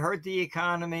economy, hurt the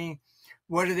economy?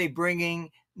 What are they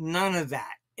bringing? None of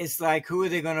that. It's like, who are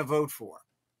they going to vote for?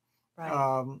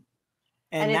 Right.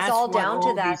 And that's it's all down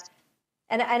to that.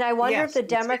 And I wonder if the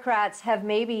Democrats have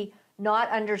maybe not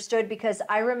understood, because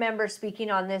I remember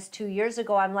speaking on this 2 years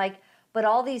ago. I'm like, but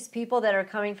all these people that are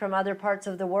coming from other parts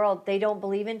of the world, they don't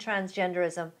believe in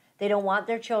transgenderism. They don't want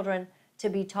their children to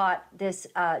be taught this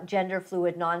gender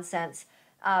fluid nonsense.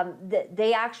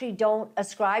 They actually don't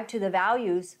ascribe to the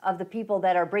values of the people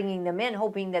that are bringing them in,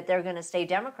 hoping that they're going to stay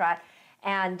Democrat.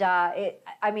 And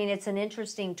it's an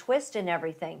interesting twist in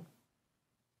everything.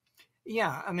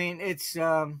 Yeah, it's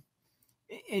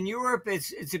in Europe.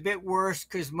 It's a bit worse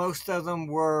because most of them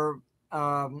were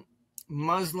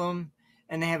Muslim,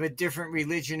 and they have a different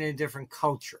religion and a different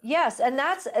culture. Yes, and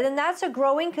that's a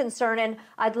growing concern, and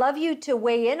I'd love you to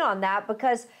weigh in on that,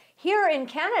 because here in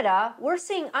Canada, we're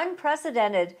seeing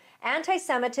unprecedented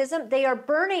anti-Semitism. They are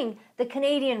burning the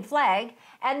Canadian flag,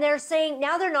 and they're saying,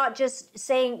 now they're not just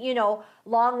saying,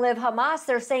 long live Hamas,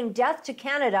 they're saying death to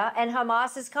Canada, and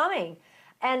Hamas is coming.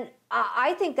 And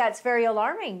I think that's very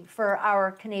alarming for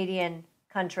our Canadian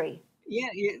country. Yeah,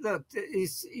 look,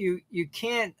 you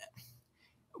can't.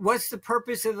 What's the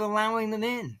purpose of allowing them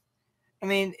in?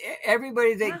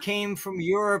 Everybody that came from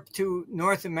Europe to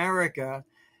North America,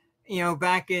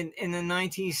 back in the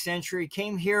 19th century,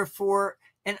 came here for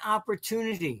an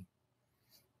opportunity.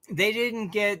 They didn't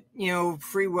get,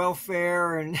 free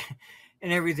welfare and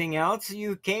everything else.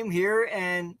 You came here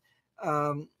and,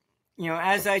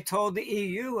 as I told the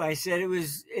EU, I said it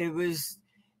was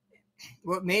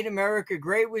what made America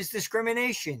great was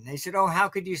discrimination. They said, oh, how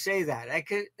could you say that? I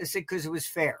said, because it was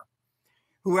fair.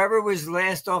 Whoever was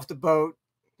last off the boat,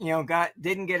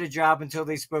 didn't get a job until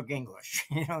they spoke English.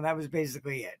 That was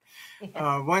basically it.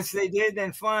 Yeah. Once they did,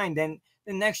 then fine. Then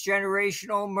the next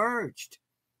generation all merged.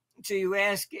 So you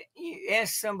ask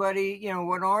somebody,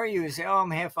 what are you? You say, oh, I'm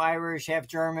half Irish, half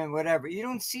German, whatever. You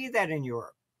don't see that in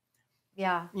Europe.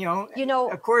 Yeah.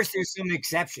 Of course, there's some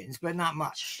exceptions, but not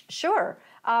much. Sure.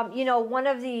 One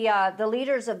of the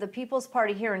leaders of the People's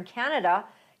Party here in Canada,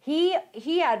 he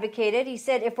advocated, he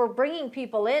said, if we're bringing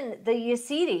people in, the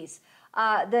Yazidis,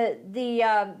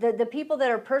 the people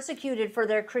that are persecuted for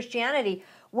their Christianity,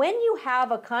 when you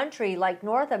have a country like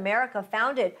North America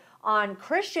founded on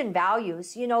Christian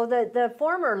values, the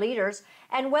former leaders,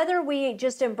 and whether we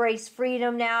just embrace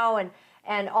freedom now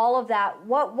and all of that,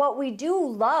 what we do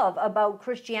love about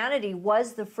Christianity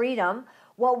was the freedom.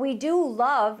 What we do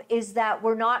love is that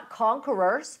we're not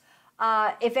conquerors.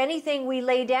 If anything, we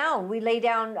lay down.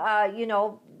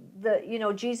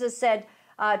 Jesus said,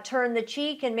 turn the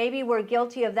cheek, and maybe we're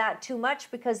guilty of that too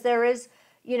much, because there is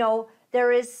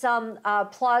some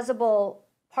plausible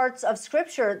parts of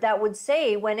Scripture that would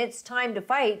say when it's time to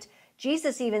fight,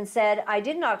 Jesus even said, I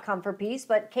did not come for peace,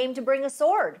 but came to bring a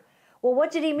sword. Well,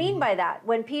 what did he mean by that?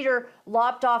 When Peter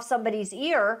lopped off somebody's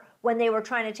ear when they were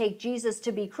trying to take Jesus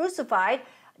to be crucified,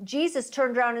 Jesus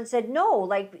turned around and said, no,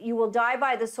 like, you will die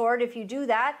by the sword if you do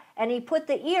that. And he put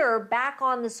the ear back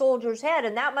on the soldier's head.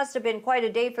 And that must have been quite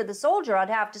a day for the soldier, I'd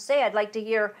have to say. I'd like to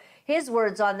hear his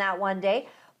words on that one day.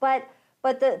 But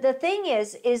the thing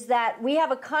is that we have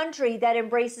a country that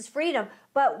embraces freedom,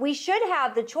 but we should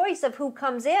have the choice of who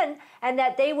comes in, and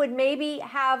that they would maybe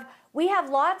have, we have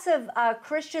lots of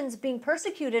Christians being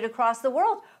persecuted across the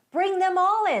world. Bring them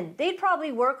all in. They'd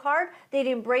probably work hard. They'd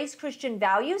embrace Christian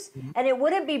values, and it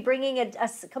wouldn't be bringing a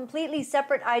completely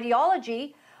separate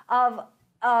ideology of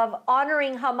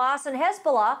honoring Hamas and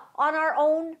Hezbollah on our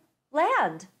own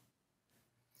land.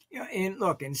 And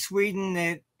look, in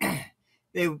Sweden,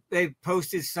 they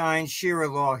posted signs, Shira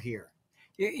law here.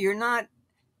 You're not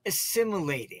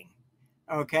assimilating.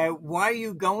 Okay, why are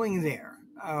you going there?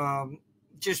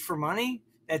 Just for money?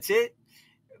 That's it?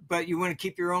 But you want to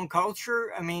keep your own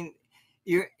culture? I mean,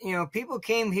 people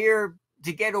came here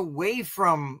to get away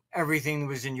from everything that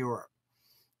was in Europe.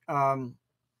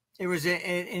 It was an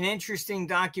interesting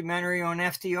documentary on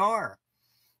FDR,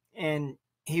 and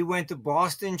he went to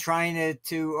Boston trying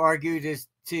to argue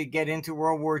to get into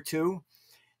World War II,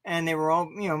 and they were all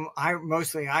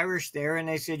mostly Irish there, and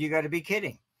they said, you got to be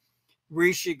kidding.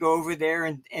 We should go over there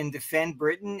and defend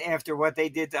Britain after what they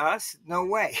did to us? No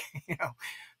way.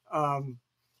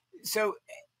 So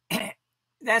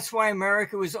that's why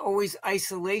America was always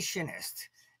isolationist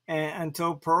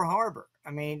until Pearl Harbor. I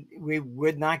mean, we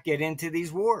would not get into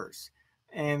these wars,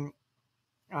 and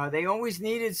they always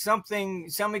needed some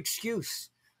excuse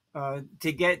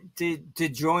to get to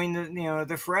join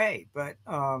the fray. But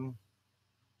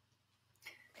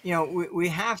we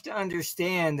have to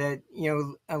understand that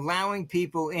allowing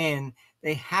people in,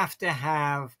 they have to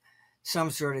have some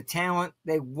sort of talent.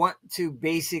 They want to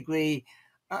basically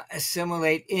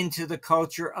assimilate into the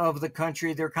culture of the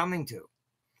country they're coming to.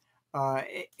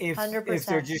 If 100%. If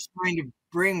they're just trying to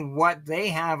bring what they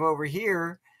have over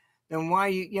here, then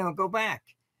why go back?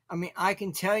 I mean, I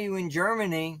can tell you in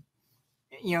Germany,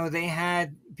 they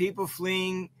had people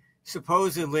fleeing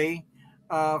supposedly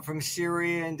from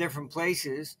Syria and different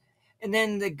places, and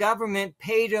then the government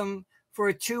paid them for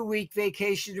a 2-week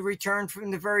vacation to return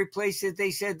from the very place that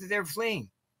they said that they're fleeing.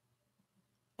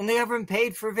 And the government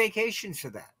paid for vacations for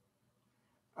that.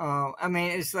 I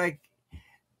mean, it's like,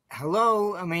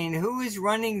 hello. I mean, who is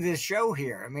running the show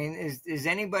here? I mean, does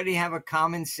anybody have a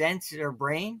common sense or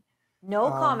brain? No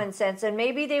common sense. And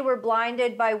maybe they were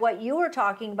blinded by what you were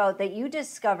talking about that you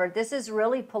discovered. This is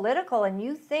really political, and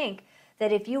you think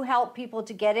that if you help people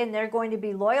to get in, they're going to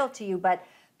be loyal to you. But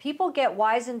people get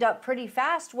wizened up pretty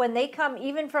fast when they come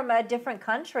even from a different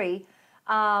country.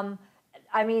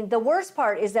 I mean, the worst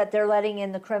part is that they're letting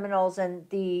in the criminals and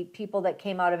the people that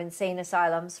came out of insane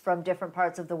asylums from different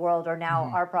parts of the world are now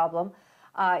our problem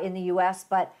in the U.S.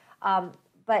 But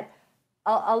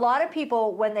a lot of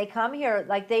people, when they come here,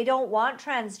 like, they don't want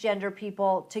transgender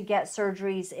people to get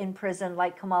surgeries in prison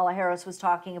like Kamala Harris was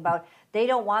talking about. They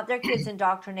don't want their kids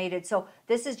indoctrinated. So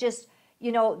this is just,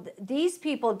 these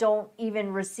people don't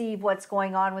even receive what's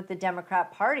going on with the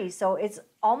Democrat Party. So it's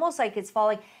almost like it's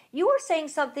falling. You were saying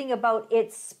something about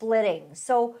it splitting.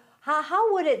 So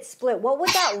how would it split? What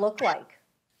would that look like?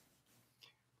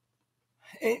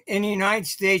 In the United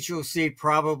States, you'll see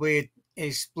probably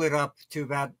a split up to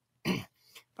about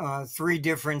 3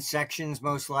 different sections,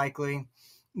 most likely: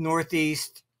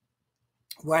 Northeast,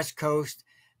 West Coast,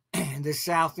 the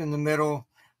South in the middle,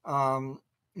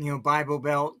 Bible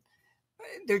Belt.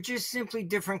 They're just simply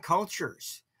different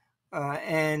cultures.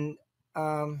 And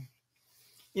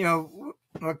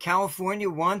what California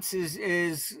wants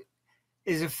is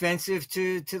offensive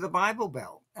to the Bible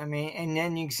Belt. I mean, and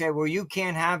then you can say, well, you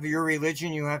can't have your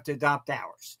religion, you have to adopt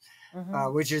ours,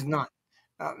 which is not.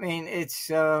 I mean, it's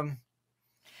Canada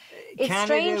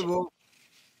strange. will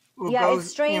It's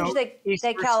strange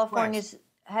that California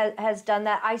has done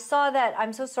that. I saw that.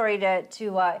 I'm so sorry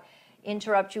to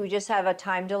interrupt you. We just have a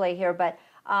time delay here, but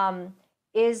I'm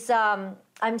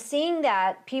seeing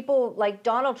that people like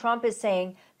Donald Trump is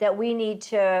saying that we need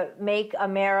to make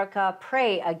America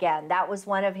pray again. That was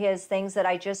one of his things that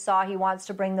I just saw. He wants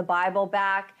to bring the Bible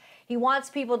back. He wants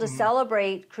people to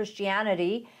celebrate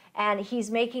Christianity, and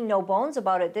he's making no bones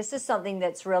about it. This is something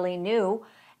that's really new.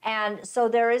 And so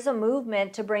there is a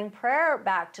movement to bring prayer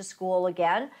back to school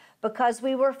again, because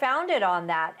we were founded on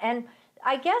that. And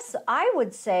I guess I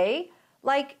would say,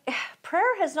 like,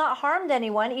 prayer has not harmed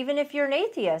anyone, even if you're an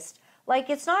atheist.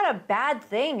 Like, it's not a bad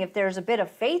thing if there's a bit of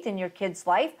faith in your kid's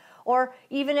life, or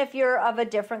even if you're of a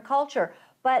different culture.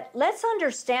 But let's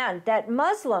understand that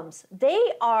Muslims,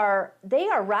 they are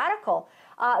radical.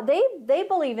 They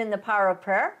believe in the power of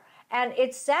prayer. And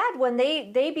it's sad when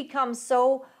they become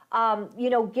so,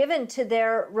 given to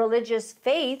their religious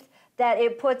faith that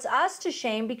it puts us to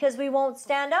shame because we won't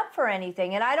stand up for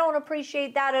anything. And I don't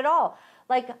appreciate that at all.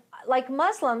 Like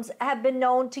Muslims have been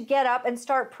known to get up and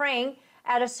start praying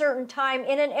at a certain time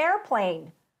in an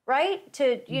airplane, right?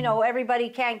 To, everybody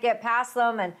can't get past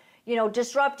them and,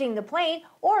 disrupting the plane,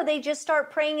 or they just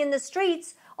start praying in the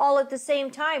streets all at the same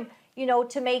time,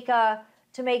 to make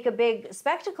a big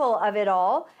spectacle of it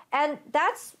all. And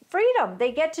that's freedom.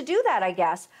 They get to do that, I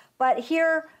guess. But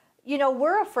here,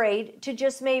 we're afraid to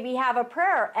just maybe have a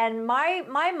prayer. And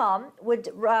my mom would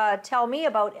tell me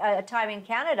about a time in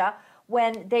Canada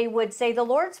when they would say the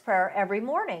Lord's Prayer every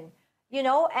morning.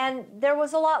 and there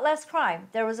was a lot less crime.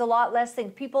 There was a lot less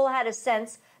things. People had a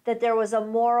sense that there was a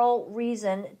moral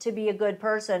reason to be a good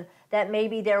person, that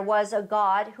maybe there was a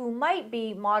God who might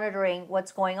be monitoring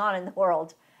what's going on in the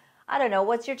world. I don't know.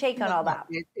 What's your take on all that?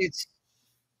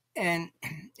 And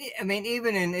I mean,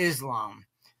 even in Islam,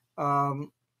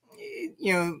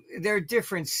 there are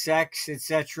different sects,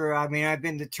 etc. I mean, I've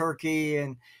been to Turkey,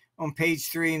 and on page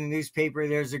 3 in the newspaper,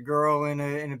 there's a girl in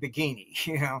a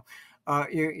bikini.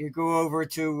 You go over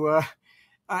to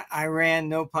Iran,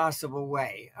 no possible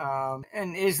way.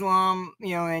 And Islam,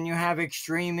 and you have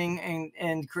extreming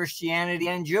and Christianity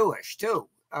and Jewish too.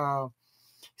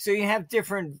 So you have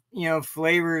different,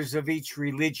 flavors of each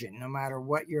religion, no matter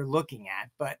what you're looking at.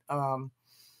 But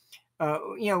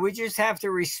we just have to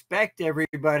respect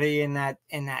everybody in that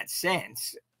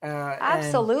sense.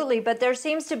 Absolutely, but there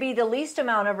seems to be the least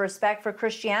amount of respect for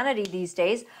Christianity these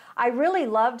days. I really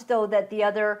loved, though, that the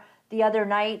other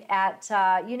night at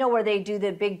where they do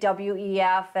the big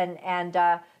WEF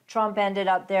and Trump ended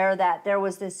up there, that there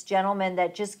was this gentleman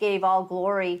that just gave all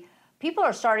glory. People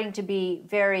are starting to be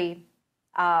very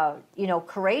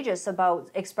courageous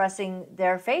about expressing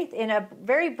their faith in a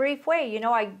very brief way.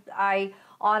 I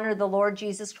honor the Lord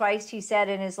Jesus Christ, he said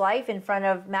in his life, in front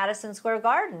of Madison Square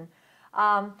Garden.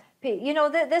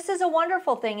 This is a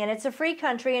wonderful thing, and it's a free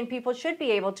country, and people should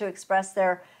be able to express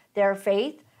their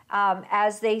faith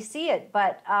as they see it.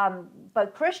 But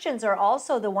Christians are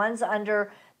also the ones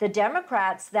under the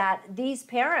Democrats, that these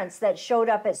parents that showed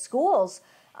up at schools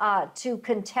to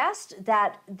contest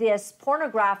that this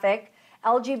pornographic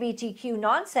LGBTQ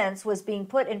nonsense was being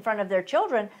put in front of their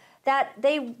children, that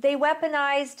they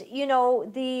weaponized,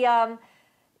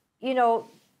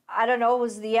 I don't know, it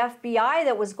was the FBI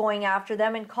that was going after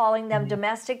them and calling them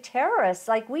domestic terrorists.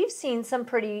 Like, we've seen some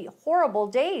pretty horrible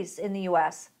days in the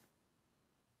U.S.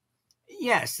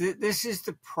 Yes, this is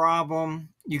the problem.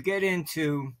 You get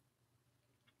into,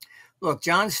 look,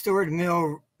 John Stuart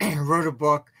Mill wrote a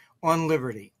book on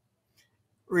liberty.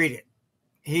 Read it.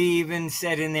 He even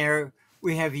said in there,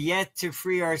 we have yet to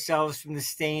free ourselves from the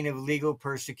stain of legal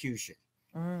persecution.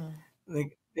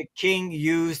 The king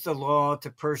used the law to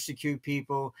persecute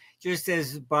people, just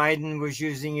as Biden was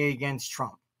using it against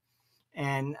Trump.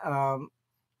 And,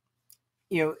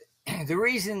 the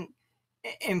reason,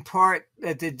 in part,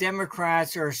 that the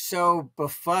Democrats are so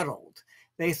befuddled,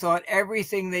 they thought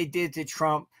everything they did to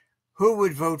Trump, who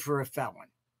would vote for a felon?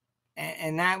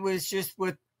 And that was just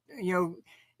what,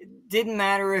 it didn't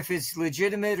matter if it's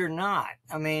legitimate or not.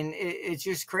 I mean, it's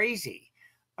just crazy.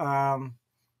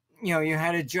 You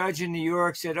had a judge in New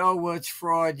York said, oh, well, it's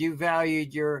fraud. You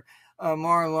valued your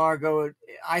Mar-a-Lago.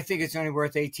 I think it's only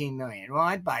worth $18 million. Well,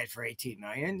 I'd buy it for $18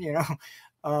 million,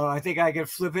 I think I could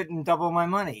flip it and double my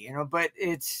money, but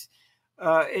it's,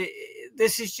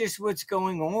 this is just what's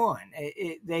going on.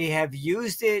 They have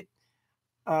used it.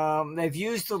 They've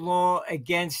used the law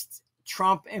against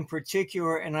Trump in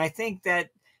particular. And I think that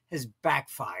has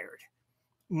backfired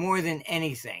more than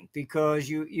anything, because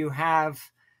you have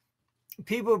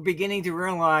people beginning to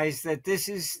realize that this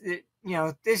is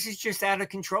just out of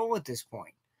control at this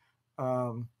point.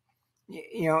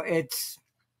 It's,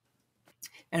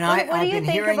 and what do you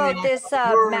think about this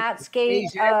Matt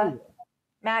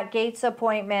Gaetz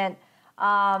appointment?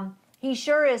 He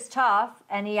sure is tough,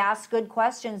 and he asks good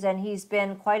questions, and he's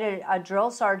been quite a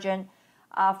drill sergeant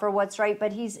for what's right.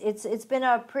 But it's been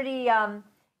a pretty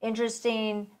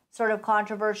interesting, sort of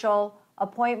controversial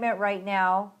appointment right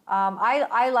now.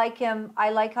 I like him. I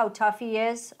like how tough he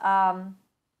is. I'm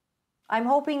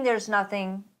hoping there's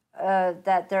nothing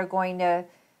that they're going to,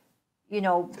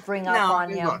 bring up on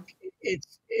him. Look,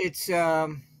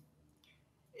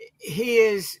 he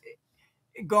is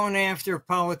going after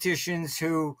politicians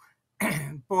who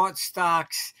bought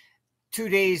stocks 2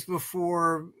 days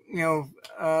before,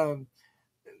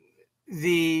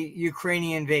 the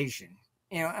Ukrainian invasion.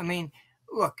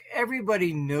 Look,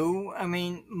 everybody knew.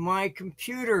 My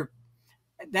computer,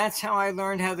 that's how I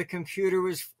learned how the computer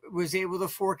was able to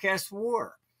forecast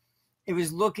war. It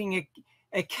was looking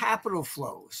at capital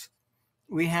flows.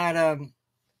 We had a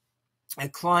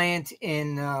client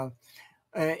in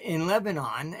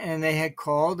Lebanon, and they had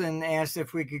called and asked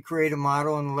if we could create a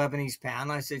model in the Lebanese pound.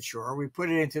 I said, sure. We put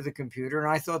it into the computer, and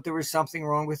I thought there was something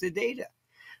wrong with the data.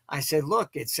 I said,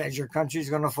 look, it says your country's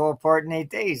going to fall apart in 8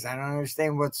 days. I don't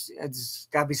understand it's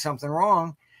got to be something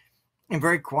wrong. And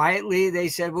very quietly, they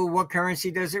said, well, what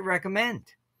currency does it recommend?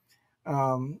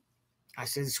 I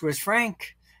said, Swiss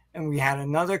franc. And we had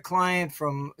another client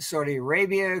from Saudi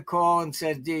Arabia call and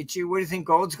said, gee, what do you think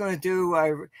gold's going to do?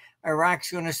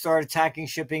 Iraq's going to start attacking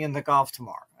shipping in the Gulf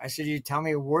tomorrow. I said, you tell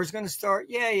me a war's going to start?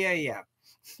 Yeah.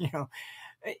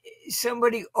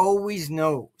 Somebody always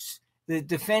knows. The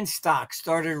defense stock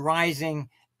started rising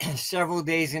several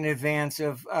days in advance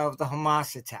of the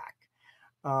Hamas attack.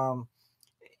 Um,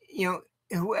 you know,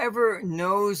 whoever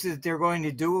knows that they're going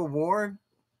to do a war,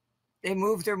 they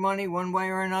move their money one way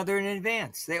or another in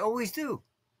advance. They always do.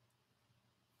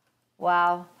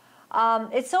 Wow.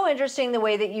 It's so interesting the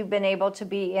way that you've been able to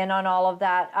be in on all of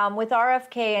that. With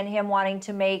RFK and him wanting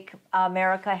to make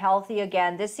America healthy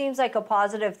again, this seems like a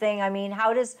positive thing. I mean,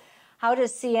 how does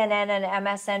CNN and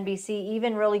MSNBC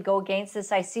even really go against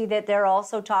this? I see that they're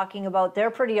also talking about, they're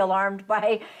pretty alarmed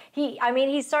by,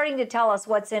 he's starting to tell us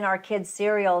what's in our kids'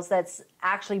 cereals that's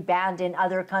actually banned in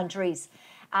other countries.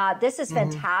 This is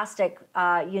fantastic.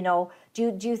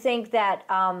 Do you think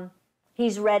that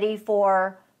he's ready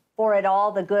for it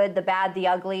all, the good, the bad, the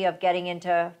ugly of getting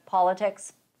into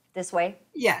politics this way?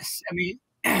 Yes. I mean,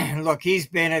 look, he's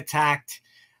been attacked.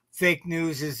 Fake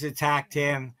news has attacked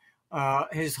him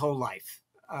his whole life.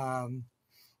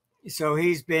 So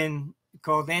he's been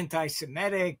called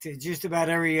anti-Semitic to just about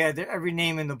every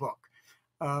name in the book.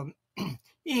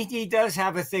 He does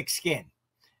have a thick skin,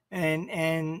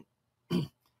 and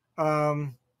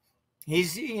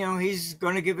he's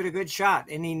going to give it a good shot,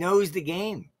 and he knows the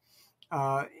game.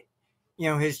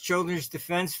 His Children's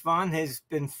Defense Fund has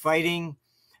been fighting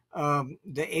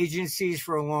the agencies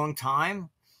for a long time.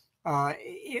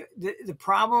 The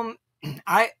problem,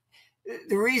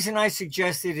 the reason I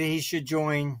suggested that he should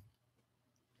join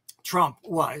Trump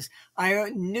was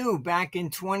I knew back in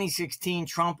 2016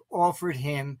 Trump offered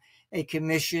him a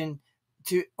commission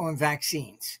on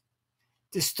vaccines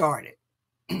to start it.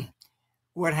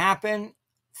 What happened?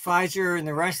 Pfizer and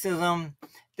the rest of them,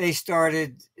 they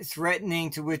started threatening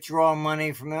to withdraw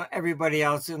money from everybody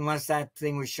else unless that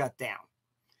thing was shut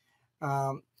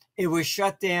down. It was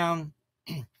shut down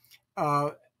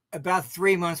about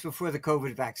 3 months before the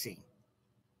COVID vaccine.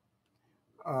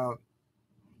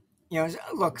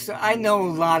 Look, so I know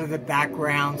a lot of the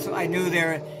background. So I knew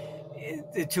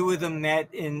the two of them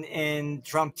met in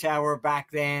Trump Tower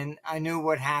back then. I knew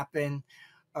what happened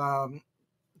from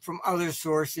other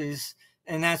sources.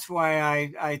 And that's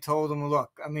why I told him, look,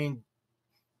 I mean,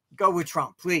 go with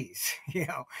Trump, please.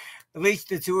 At least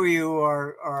the two of you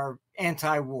are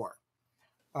anti-war.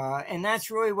 And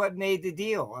that's really what made the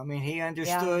deal. I mean, he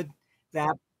understood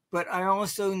that. But I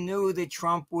also knew that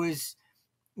Trump was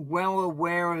well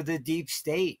aware of the deep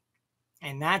state.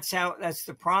 And that's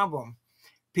the problem.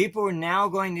 People are now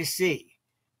going to see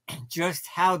just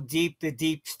how deep the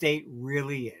deep state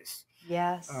really is.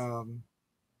 Yes.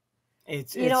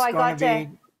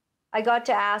 I got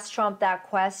to ask Trump that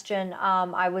question.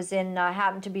 I was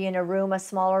happened to be in a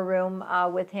smaller room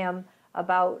with him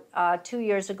about 2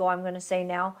 years ago, I'm going to say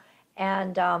now.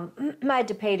 And I had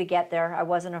to pay to get there. I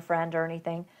wasn't a friend or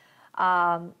anything.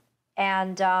 And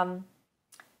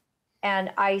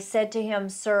I said to him,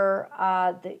 sir,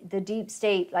 the deep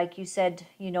state, like you said,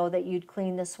 that you'd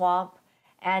clean the swamp.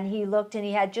 And he looked and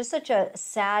he had just such a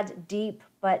sad, deep,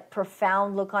 but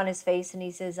profound look on his face. And he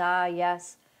says,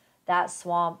 yes, that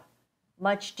swamp,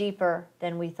 much deeper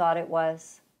than we thought it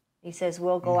was. He says,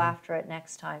 we'll go after it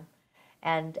next time.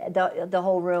 And the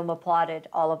whole room applauded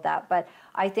all of that. But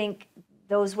I think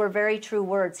those were very true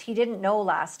words. He didn't know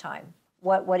last time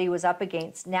what he was up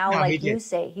against. Now, like you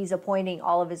say, he's appointing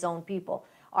all of his own people.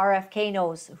 RFK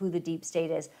knows who the deep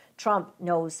state is. Trump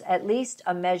knows at least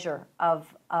a measure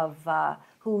of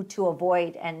who to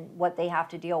avoid and what they have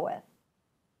to deal with.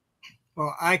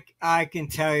 Well, I can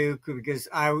tell you because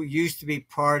I used to be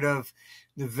part of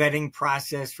the vetting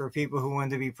process for people who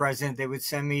wanted to be president. They would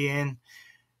send me in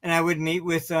and I would meet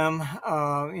with them,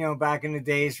 back in the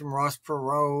days from Ross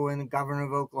Perot and the governor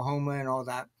of Oklahoma and all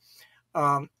that.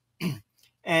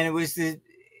 And it was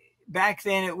back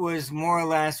then it was more or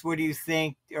less, what do you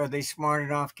think? Are they smart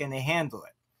enough? Can they handle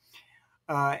it?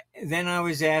 Then I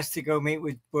was asked to go meet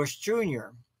with Bush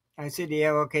Jr. I said,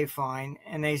 yeah, okay, fine.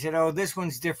 And they said, oh, this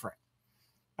one's different.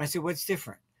 I said, what's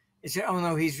different? They said, oh,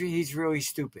 no, he's really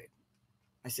stupid.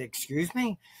 I said, excuse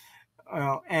me?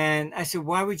 And I said,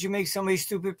 why would you make somebody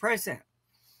stupid president?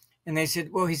 And they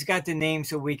said, well, he's got the name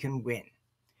so we can win.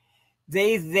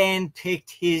 They then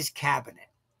picked his cabinet.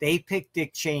 They picked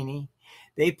Dick Cheney.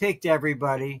 They picked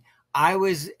everybody. I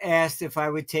was asked if I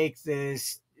would take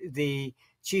the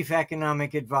chief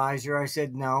economic advisor. I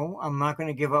said, no, I'm not going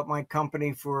to give up my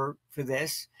company for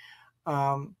this.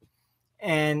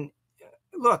 And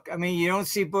look, I mean, you don't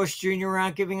see Bush Jr.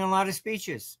 out giving a lot of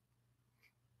speeches.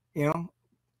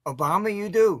 Obama, you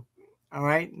do. All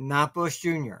right. Not Bush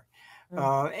Jr.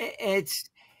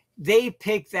 They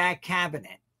picked that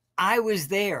cabinet. I was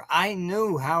there. I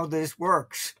knew how this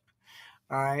works.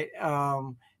 All right.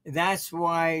 That's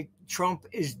why Trump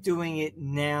is doing it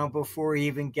now before he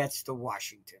even gets to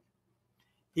Washington.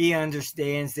 He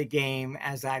understands the game.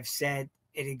 As I've said,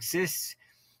 it exists.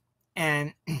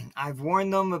 And I've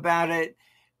warned them about it.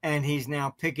 And he's now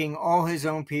picking all his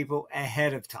own people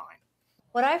ahead of time.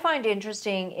 What I find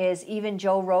interesting is even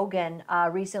Joe Rogan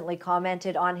recently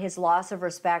commented on his loss of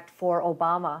respect for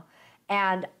Obama.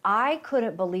 And I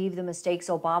couldn't believe the mistakes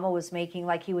Obama was making,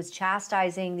 like he was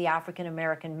chastising the African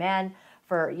American men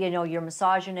for, you're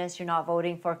misogynist, you're not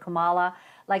voting for Kamala.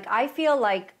 Like, I feel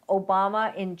like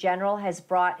Obama in general has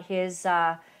brought his,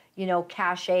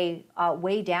 cachet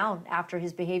way down after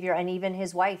his behavior, and even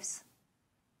his wife's.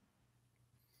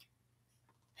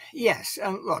 Yes.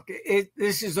 Look,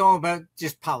 this is all about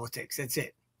just politics. That's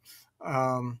it.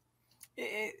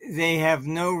 They have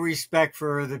no respect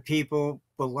for the people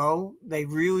below. They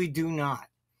really do not.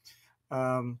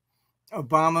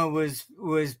 Obama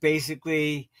was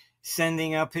basically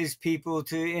sending up his people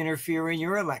to interfere in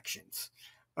your elections,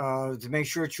 to make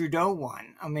sure Trudeau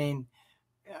won. I mean,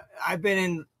 I've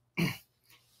been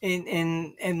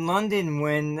in London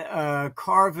when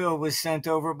Carville was sent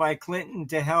over by Clinton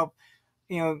to help,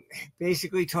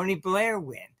 basically Tony Blair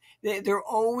win. They're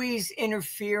always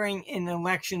interfering in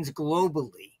elections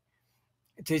globally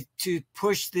to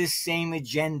push this same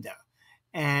agenda.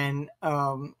 And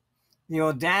the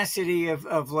audacity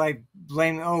of like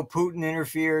blaming, Putin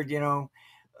interfered,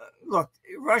 look,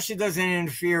 Russia doesn't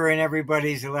interfere in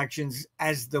everybody's elections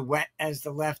as the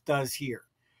left does here.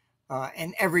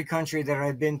 In every country that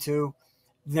I've been to,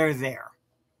 they're there.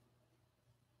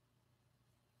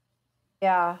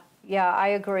 Yeah, I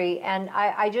agree. And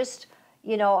I just,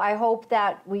 I hope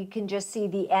that we can just see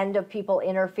the end of people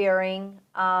interfering,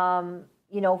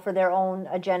 for their own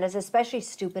agendas, especially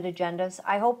stupid agendas.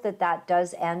 I hope that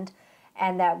does end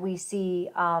and that we see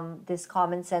this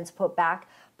common sense put back.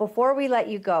 Before we let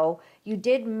you go, you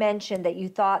did mention that you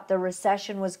thought the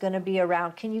recession was going to be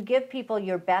around. Can you give people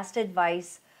your best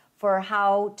advice for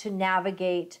how to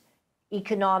navigate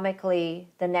economically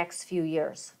the next few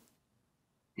years?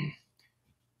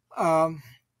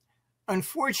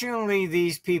 Unfortunately,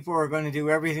 these people are going to do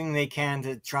everything they can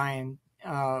to try and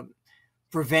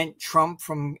prevent Trump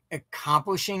from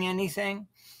accomplishing anything.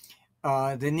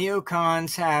 The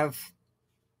neocons have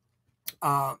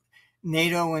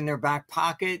NATO in their back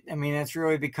pocket. I mean, that's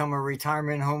really become a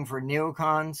retirement home for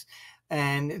neocons,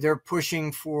 and they're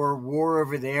pushing for war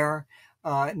over there.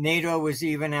 NATO was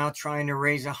even out trying to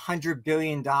raise $100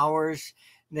 billion.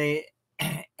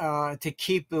 To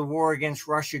keep the war against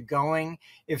Russia going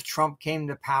if Trump came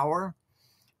to power.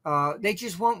 They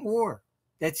just want war.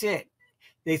 That's it.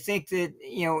 They think that,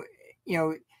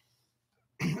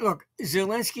 look,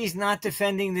 Zelensky's not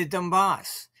defending the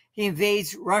Donbass. He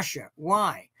invades Russia.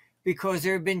 Why? Because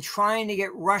they've been trying to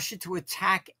get Russia to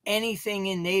attack anything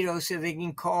in NATO so they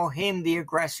can call him the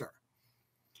aggressor.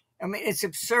 I mean, it's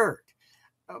absurd.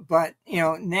 But,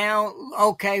 now,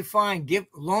 okay, fine, give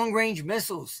long-range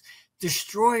missiles.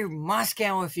 Destroy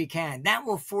Moscow if you can. That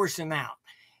will force him out.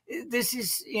 This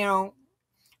is,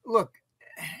 look,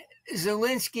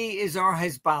 Zelensky is our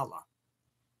Hezbollah,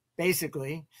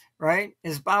 basically, right?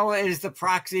 Hezbollah is the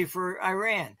proxy for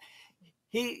Iran.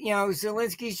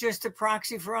 Zelensky's just a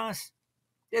proxy for us.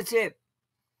 That's it.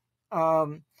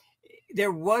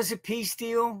 There was a peace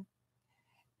deal,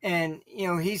 and,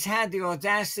 he's had the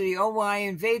audacity, I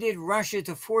invaded Russia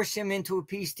to force him into a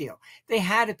peace deal. They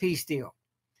had a peace deal.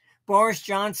 Boris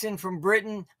Johnson from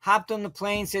Britain hopped on the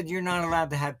plane, said, you're not allowed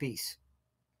to have peace,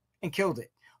 and killed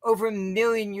it. Over 1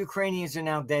 million Ukrainians are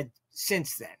now dead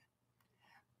since then.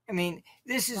 I mean,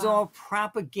 this is all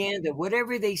propaganda.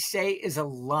 Whatever they say is a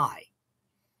lie.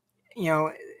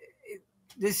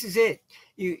 This is it.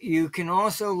 You can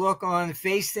also look on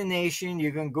Face the Nation.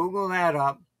 You can Google that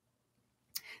up.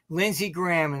 Lindsey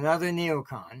Graham, another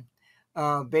neocon,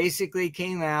 basically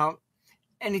came out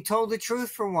and he told the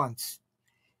truth for once.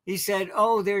 He said,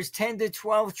 there's $10 to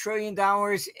 $12 trillion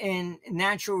in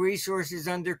natural resources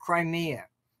under Crimea.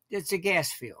 It's a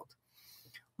gas field.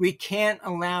 We can't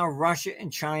allow Russia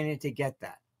and China to get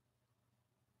that.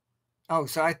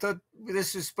 So I thought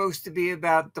this was supposed to be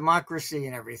about democracy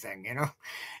and everything,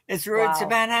 It's it's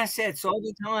about assets all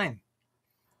the time.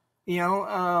 He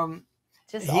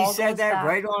said that back.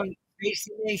 Right on Face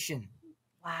the Nation.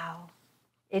 Wow.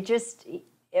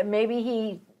 Maybe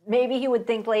he would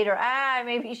think later,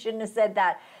 maybe he shouldn't have said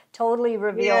that. Totally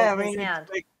revealed his hand.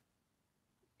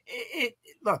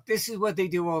 Look, this is what they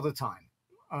do all the time.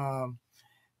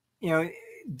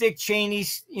 Dick Cheney,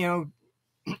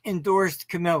 endorsed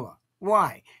Camilla.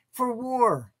 Why? For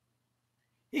war.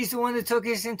 He's the one that took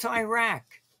us into Iraq.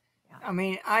 I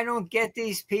mean, I don't get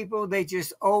these people. They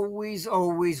just always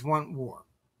want war.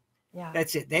 Yeah.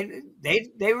 That's it.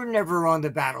 They were never on the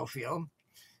battlefield.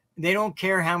 They don't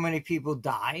care how many people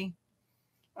die.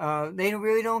 They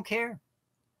really don't care.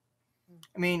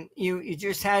 I mean, you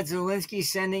just had Zelensky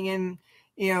sending in,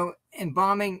 and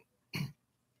bombing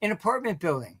an apartment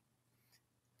building,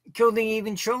 killing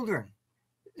even children.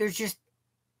 They're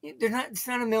not. It's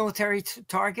not a military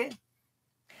target.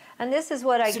 And this is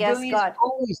what I guess got.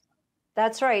 Always.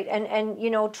 That's right.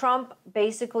 And Trump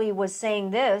basically was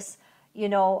saying this,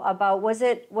 about was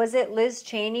it Liz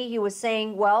Cheney? He was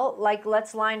saying, well, like,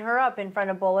 let's line her up in front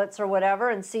of bullets or whatever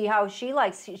and see how see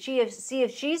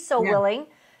if she's so willing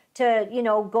to,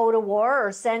 go to war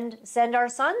or send our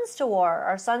sons to war,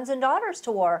 our sons and daughters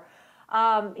to war.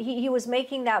 He was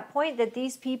making that point that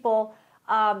these people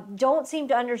don't seem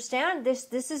to understand this.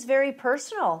 This is very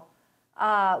personal.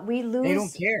 We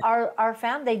lose our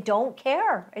family. They don't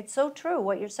care. It's so true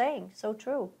what you're saying. So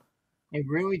true. They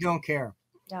really don't care.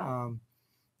 Yeah.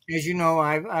 As you know,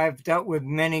 I've dealt with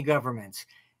many governments.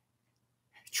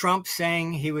 Trump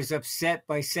saying he was upset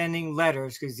by sending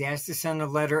letters because he has to send a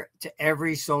letter to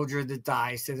every soldier that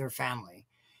dies to their family.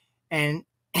 And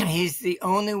he's the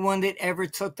only one that ever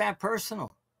took that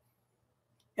personal.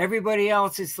 Everybody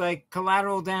else, it's like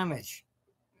collateral damage.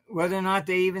 Whether or not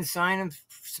they even sign them,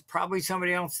 probably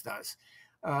somebody else does.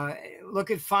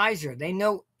 Look at Pfizer. They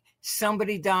know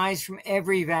somebody dies from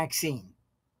every vaccine.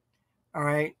 All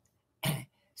right.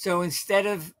 So instead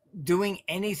of doing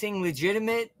anything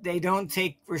legitimate, they don't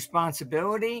take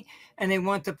responsibility, and they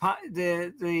want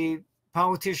the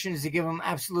politicians to give them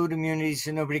absolute immunity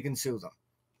so nobody can sue them.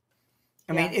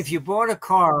 I mean, if you bought a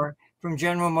car from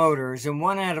General Motors and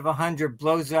 1 out of 100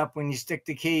 blows up when you stick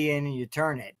the key in and you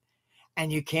turn it,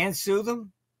 and you can't sue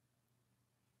them,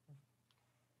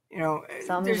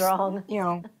 something's wrong.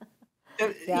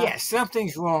 Yes,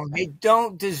 something's wrong. They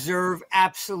don't deserve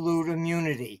absolute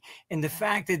immunity. And the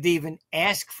fact that they even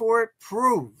ask for it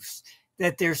proves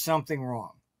that there's something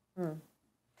wrong.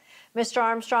 Mr.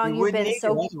 Armstrong, you've been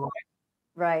so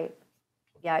right.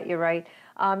 Yeah, you're right.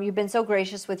 You've been so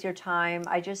gracious with your time.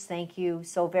 I just thank you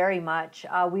so very much.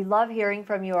 We love hearing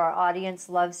from you. Our audience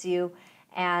loves you.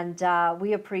 And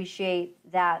we appreciate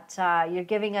that you're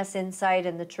giving us insight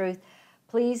and the truth.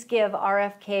 Please give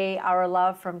RFK our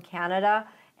love from Canada,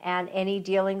 and any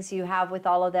dealings you have with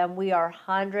all of them. We are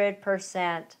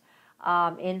 100%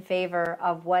 in favor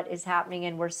of what is happening,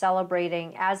 and we're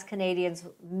celebrating as Canadians.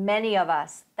 Many of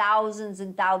us, thousands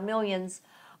and millions,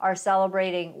 are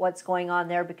celebrating what's going on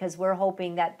there because we're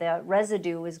hoping that the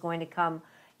residue is going to come,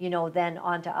 then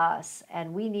onto us,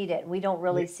 and we need it. We don't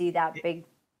really see that big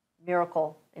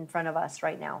miracle in front of us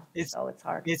right now, so it's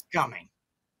hard. It's coming.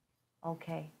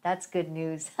 Okay, that's good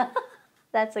news.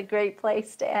 That's a great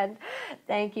place to end.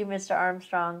 Thank you, Mr.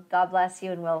 Armstrong. God bless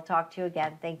you, and we'll talk to you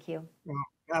again. Thank you. Well,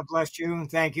 God bless you, and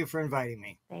thank you for inviting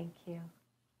me. Thank you.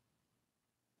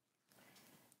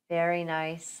 Very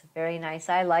nice, very nice.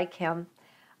 I like him.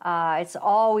 It's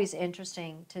always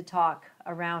interesting to talk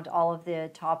around all of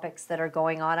the topics that are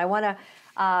going on. I want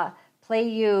to play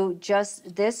you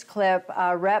just this clip,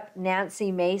 Rep.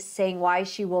 Nancy Mace saying why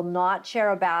she will not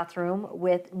share a bathroom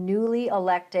with newly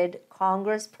elected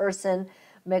Congressperson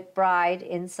McBride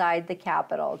inside the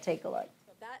Capitol. Take a look.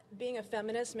 That being a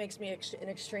feminist makes me an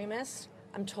extremist.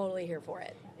 I'm totally here for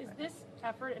it. Is this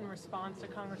effort in response to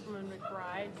Congresswoman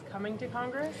McBride's coming to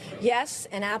Congress? Yes,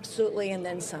 and absolutely, and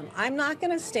then some. I'm not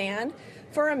going to stand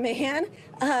for a man,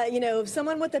 if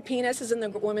someone with a penis is in the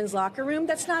women's locker room,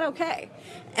 that's not okay.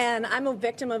 And I'm a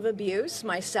victim of abuse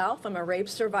myself. I'm a rape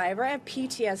survivor. I have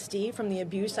PTSD from the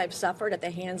abuse I've suffered at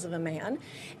the hands of a man.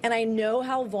 And I know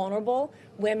how vulnerable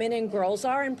women and girls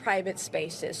are in private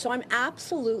spaces. So I'm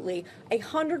absolutely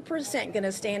 100% going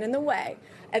to stand in the way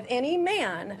of any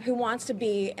man who wants to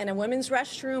be in a women's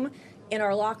restroom, in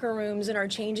our locker rooms, in our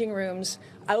changing rooms.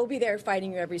 I will be there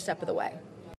fighting you every step of the way.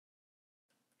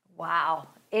 Wow.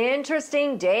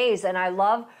 Interesting days. And I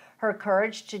love her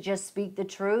courage to just speak the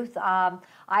truth.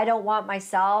 I don't want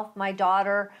myself, my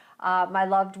daughter, my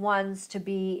loved ones to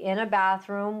be in a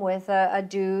bathroom with a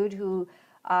dude who,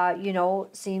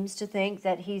 seems to think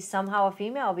that he's somehow a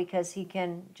female because he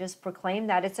can just proclaim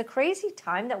that. It's a crazy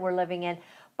time that we're living in.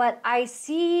 But I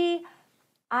see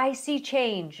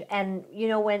change. And,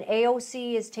 when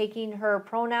AOC is taking her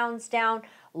pronouns down,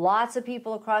 lots of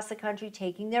people across the country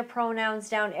taking their pronouns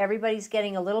down. Everybody's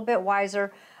getting a little bit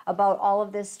wiser about all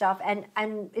of this stuff. And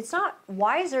it's not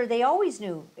wiser. They always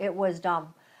knew it was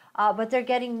dumb. But they're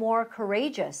getting more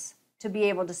courageous to be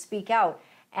able to speak out.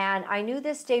 And I knew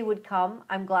this day would come.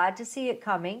 I'm glad to see it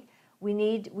coming.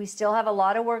 We still have a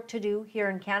lot of work to do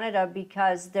here in Canada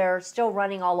because they're still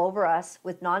running all over us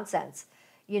with nonsense,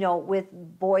 with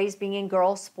boys being in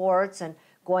girls' sports and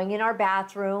going in our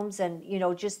bathrooms and,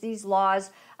 just these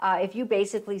laws. If you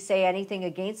basically say anything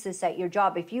against this at your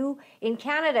job, in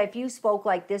Canada, if you spoke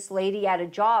like this lady at a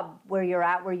job where you're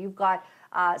at, where you've got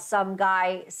some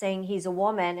guy saying he's a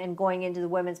woman and going into the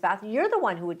women's bathroom, you're the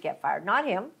one who would get fired, not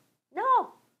him. No.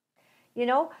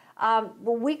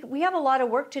 Well, we have a lot of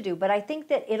work to do, but I think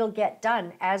that it'll get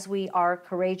done as we are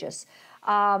courageous.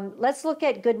 Let's look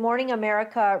at Good Morning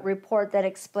America report that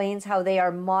explains how they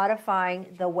are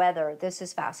modifying the weather. This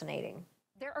is fascinating.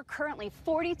 There are currently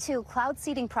 42 cloud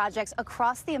seeding projects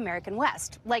across the American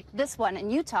West, like this one in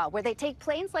Utah, where they take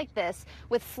planes like this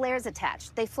with flares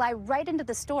attached. They fly right into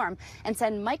the storm and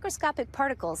send microscopic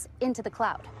particles into the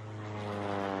cloud.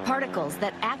 Particles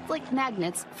that act like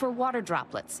magnets for water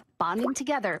droplets, bonding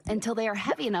together until they are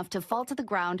heavy enough to fall to the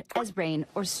ground as rain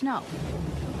or snow.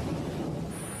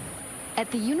 At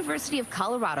the University of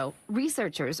Colorado,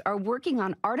 researchers are working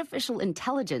on artificial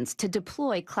intelligence to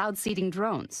deploy cloud seeding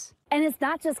drones. And it's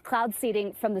not just cloud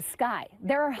seeding from the sky.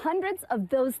 There are hundreds of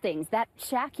those things. That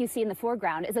shack you see in the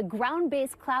foreground is a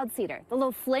ground-based cloud seeder. The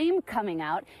little flame coming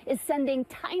out is sending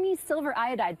tiny silver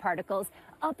iodide particles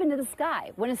up into the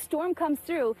sky. When a storm comes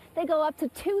through, they go up to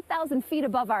 2,000 feet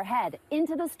above our head,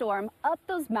 into the storm, up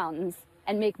those mountains,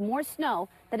 and make more snow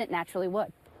than it naturally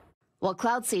would. While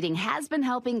cloud seeding has been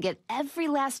helping get every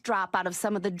last drop out of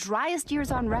some of the driest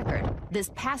years on record, this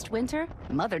past winter,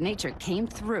 Mother Nature came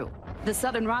through. The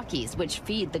Southern Rockies, which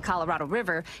feed the Colorado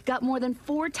River, got more than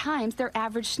 4 times their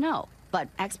average snow. But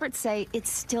experts say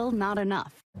it's still not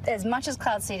enough. As much as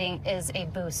cloud seeding is a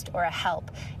boost or a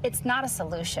help, it's not a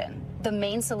solution. The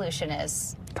main solution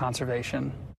is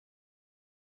conservation.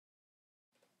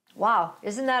 Wow,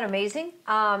 isn't that amazing?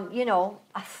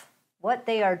 What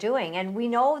they are doing. And we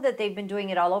know that they've been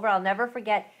doing it all over. I'll never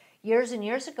forget years and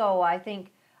years ago, I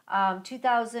think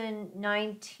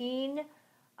 2019,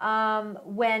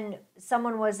 when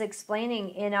someone was explaining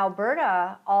in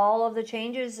Alberta all of the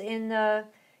changes in the,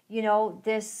 they'd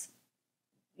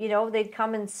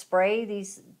come and spray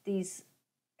these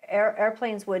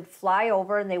airplanes would fly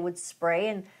over and they would spray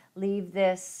and leave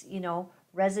this,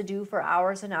 residue for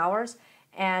hours and hours.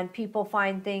 And people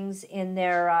find things in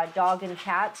their dog and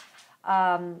cat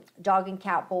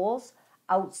bowls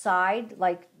outside.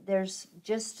 Like there's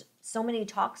just so many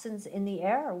toxins in the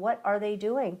air. What are they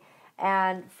doing?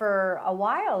 And for a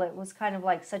while, it was kind of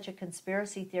like such a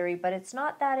conspiracy theory, but it's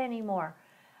not that anymore.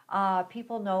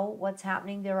 People know what's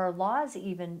happening. There are laws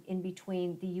even in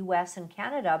between the US and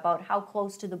Canada about how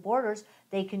close to the borders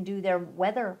they can do their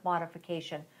weather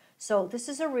modification. So this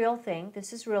is a real thing.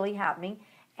 This is really happening.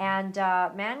 And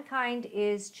mankind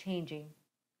is changing.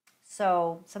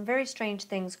 So some very strange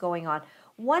things going on.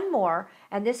 One more,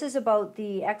 and this is about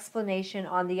the explanation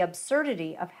on the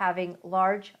absurdity of having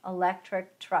large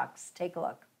electric trucks. Take a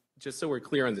look. Just so we're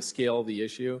clear on the scale of the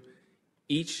issue,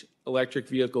 each electric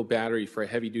vehicle battery for a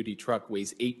heavy-duty truck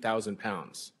weighs 8,000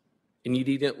 pounds, and you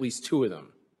need at least 2 of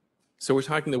them. So we're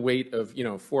talking the weight of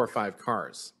 4 or 5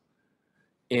 cars.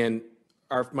 And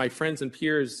my friends and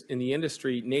peers in the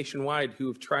industry nationwide who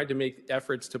have tried to make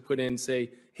efforts to put in,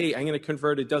 say, hey, I'm going to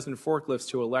convert a dozen forklifts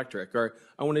to electric, or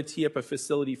I want to tee up a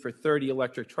facility for 30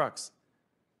 electric trucks.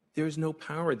 There's no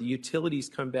power. The utilities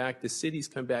come back, the cities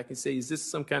come back and say, is this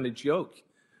some kind of joke?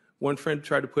 One friend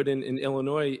tried to put in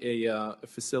Illinois a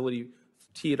facility,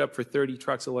 tee it up for 30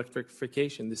 trucks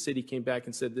electrification. The city came back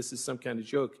and said, this is some kind of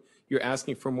joke. You're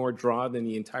asking for more draw than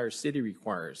the entire city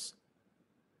requires.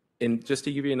 And just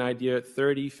to give you an idea,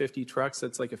 30, 50 trucks,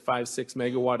 that's like a 5-6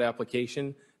 megawatt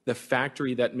application. The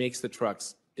factory that makes the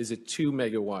trucks is a 2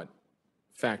 megawatt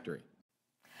factory.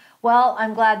 Well,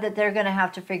 I'm glad that they're going to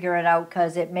have to figure it out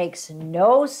because it makes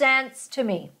no sense to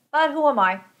me. But who am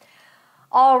I?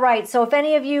 All right, so if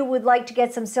any of you would like to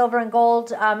get some silver and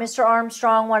gold, Mr.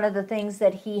 Armstrong, one of the things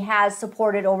that he has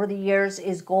supported over the years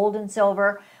is gold and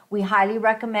silver. We highly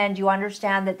recommend you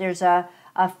understand that there's a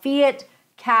fiat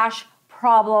cash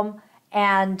problem,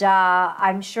 and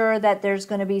I'm sure that there's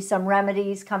going to be some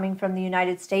remedies coming from the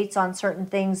United States on certain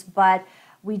things, but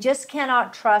we just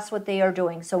cannot trust what they are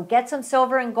doing. So get some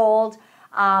silver and gold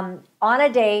on a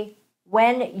day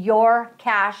when your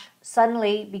cash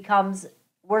suddenly becomes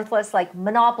worthless, like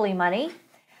monopoly money.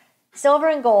 Silver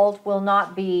and gold will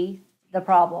not be the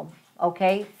problem,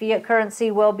 okay? Fiat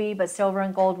currency will be, but silver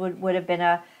and gold would have been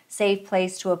a safe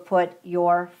place to have put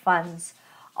your funds.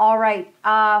 All right,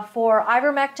 for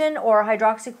ivermectin or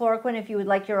hydroxychloroquine, if you would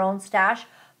like your own stash,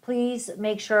 please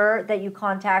make sure that you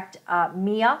contact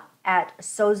Mia at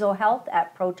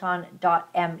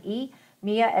sozohealth@proton.me.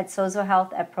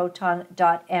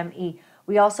 mia@sozohealth@proton.me.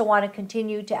 We also want to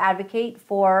continue to advocate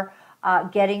for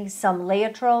getting some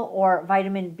Laetrile or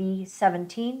vitamin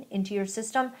B17 into your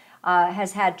system.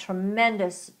 Has had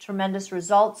tremendous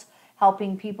results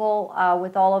helping people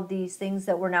with all of these things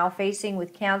that we're now facing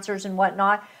with cancers and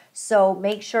whatnot. So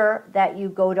make sure that you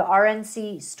go to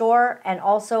RNC store and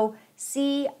also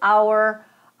see our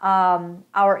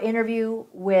interview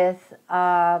with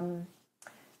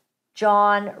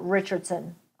John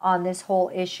Richardson on this whole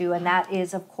issue. And that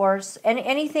is, of course, and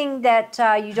anything that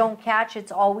you don't catch,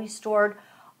 it's always stored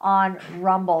on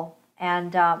Rumble.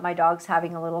 And my dog's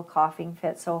having a little coughing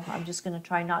fit, so I'm just going to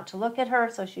try not to look at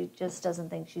her so she just doesn't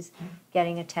think she's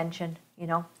getting attention, you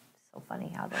know. So funny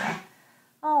how they are.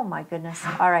 Oh, my goodness.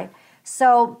 All right.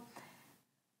 So,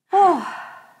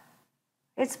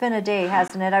 it's been a day,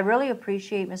 hasn't it? I really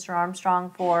appreciate Mr. Armstrong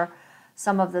for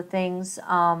some of the things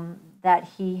that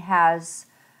he has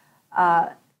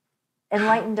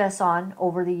enlightened us on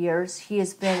over the years. He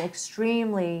has been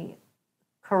extremely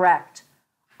correct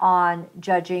on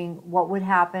judging what would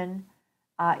happen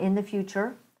in the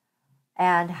future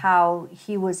and how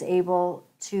he was able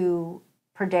to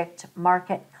predict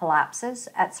market collapses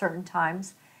at certain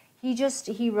times.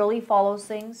 He really follows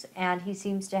things, and he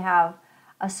seems to have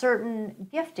a certain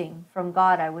gifting from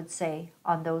God, I would say,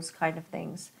 on those kind of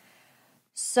things.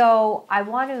 So I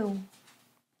want to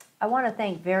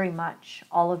thank very much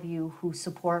all of you who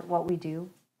support what we do.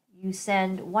 You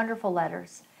send wonderful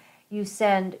letters. You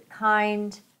send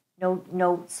kind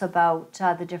notes about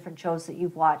the different shows that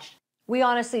you've watched. We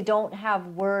honestly don't have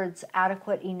words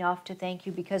adequate enough to thank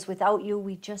you, because without you,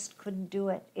 we just couldn't do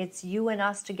it. It's you and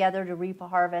us together to reap a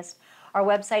harvest. Our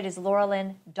website is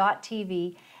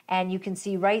Laura-Lynn.tv, and you can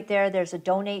see right there's a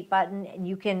donate button, and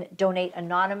you can donate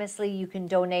anonymously. You can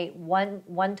donate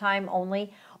one time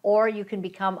only, or you can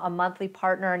become a monthly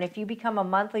partner. And if you become a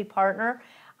monthly partner,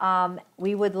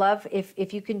 we would love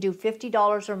if you can do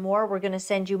 $50 or more. We're going to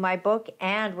send you my book,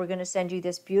 and we're going to send you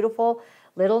this beautiful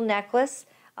little necklace.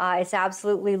 It's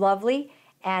absolutely lovely,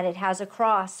 and it has a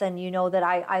cross. And you know that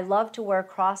I love to wear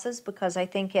crosses because I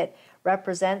think it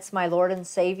represents my Lord and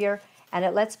Savior, and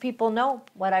it lets people know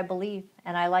what I believe,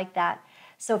 and I like that.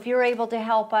 So if you're able to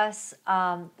help us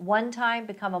one time,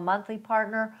 become a monthly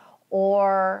partner,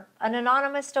 or an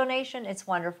anonymous donation, it's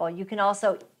wonderful. You can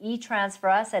also e-transfer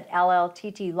us at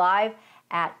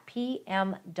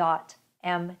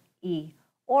llttlive@pm.me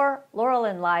or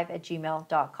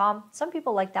lauralynlive@gmail.com. Some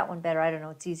people like that one better. I don't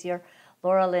know. It's easier.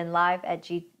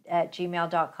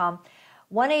 lauralynlive@gmail.com.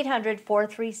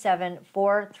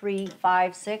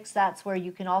 1-800-437-4356. That's where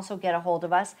you can also get a hold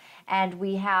of us. And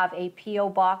we have a P.O.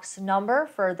 Box number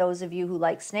for those of you who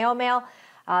like snail mail.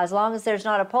 As long as there's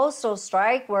not a postal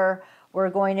strike, we're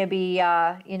going to be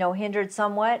hindered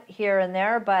somewhat here and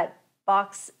there. But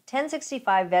Box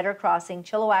 1065, Vedder Crossing,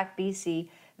 Chilliwack, BC,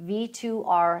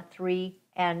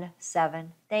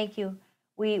 V2R3N7. Thank you.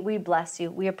 We bless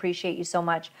you. We appreciate you so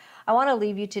much. I want to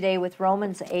leave you today with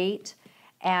Romans 8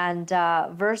 and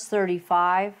verse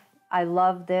 35. I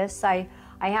love this. I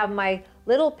have my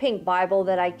little pink Bible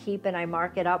that I keep, and I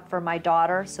mark it up for my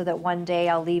daughter so that one day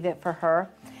I'll leave it for her.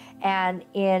 And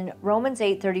in Romans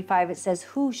 8:35, it says,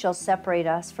 "Who shall separate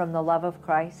us from the love of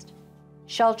Christ?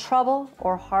 Shall trouble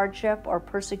or hardship or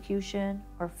persecution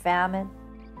or famine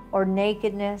or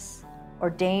nakedness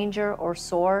or danger or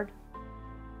sword?"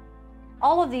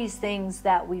 All of these things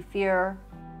that we fear,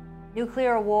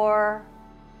 nuclear war,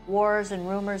 wars and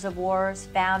rumors of wars,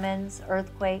 famines,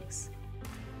 earthquakes,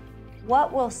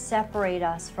 what will separate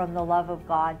us from the love of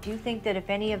God? Do you think that if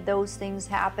any of those things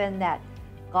happen, that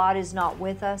God is not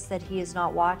with us, that He is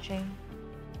not watching?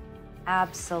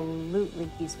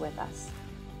 Absolutely, He's with us.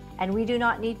 And we do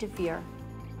not need to fear.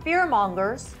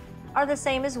 Fearmongers are the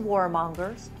same as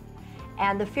warmongers.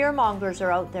 And the fearmongers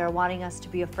are out there wanting us to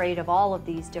be afraid of all of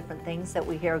these different things that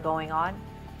we hear going on.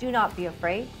 Do not be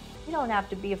afraid. You don't have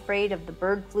to be afraid of the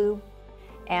bird flu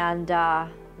and the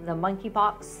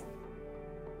monkeypox.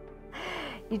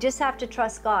 You just have to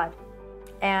trust God.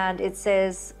 And it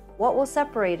says, what will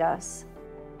separate us?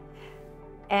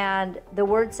 And the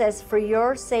word says, for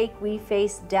your sake we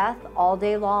face death all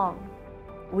day long.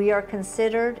 We are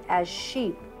considered as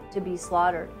sheep to be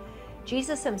slaughtered.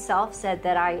 Jesus himself said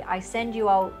that I send you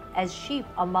out as sheep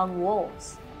among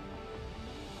wolves.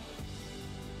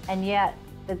 And yet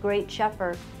the great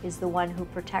shepherd is the one who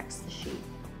protects the sheep.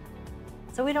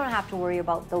 So we don't have to worry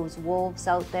about those wolves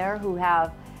out there who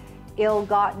have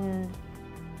ill-gotten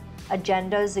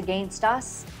agendas against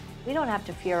us. We don't have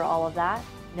to fear all of that.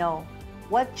 No.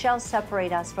 What shall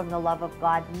separate us from the love of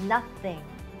God? Nothing.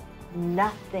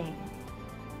 Nothing.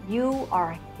 You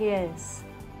are His.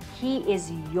 He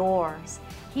is yours.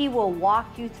 He will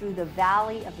walk you through the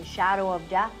valley of the shadow of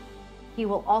death. He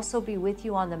will also be with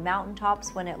you on the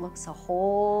mountaintops when it looks a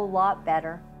whole lot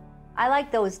better. I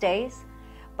like those days,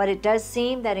 but it does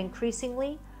seem that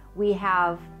increasingly we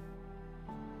have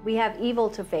evil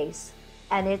to face,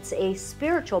 and it's a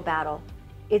spiritual battle.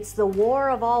 It's the war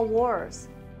of all wars,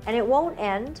 and it won't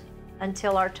end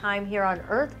until our time here on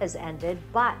earth has ended,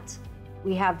 but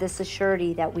we have this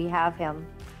assurity that we have him.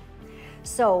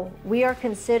 So we are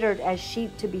considered as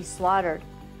sheep to be slaughtered,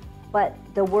 but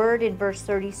the word in verse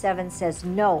 37 says,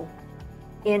 no,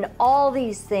 in all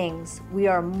these things we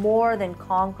are more than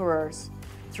conquerors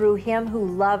through him who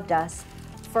loved us,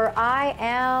 for I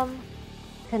am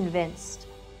convinced.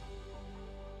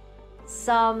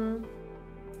 Some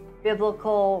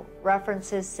biblical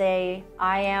references say,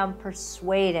 I am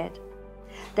persuaded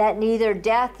that neither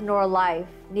death nor life,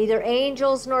 neither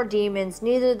angels nor demons,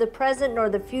 neither the present nor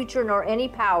the future nor any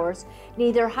powers,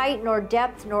 neither height nor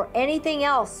depth nor anything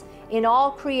else in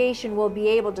all creation will be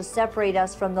able to separate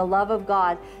us from the love of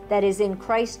God that is in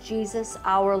Christ Jesus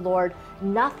our Lord.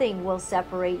 Nothing will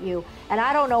separate you. And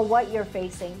I don't know what you're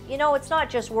facing. You know, it's not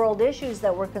just world issues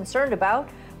that we're concerned about.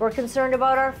 We're concerned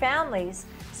about our families.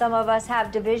 Some of us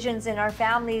have divisions in our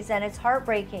families, and it's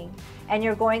heartbreaking. And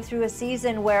you're going through a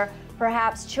season where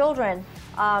perhaps children,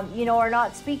 are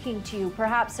not speaking to you.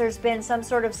 Perhaps there's been some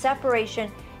sort of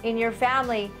separation in your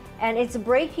family, and it's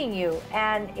breaking you,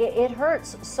 and it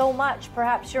hurts so much.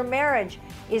 Perhaps your marriage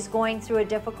is going through a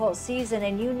difficult season,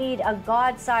 and you need a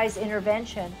God-sized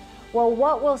intervention. Well,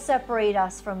 what will separate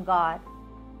us from God?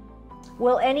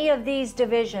 Will any of these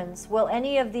divisions, will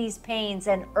any of these pains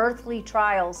and earthly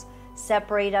trials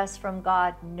separate us from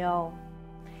God? No.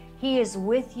 He is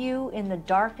with you in the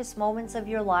darkest moments of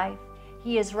your life.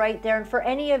 He is right there. And for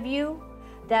any of you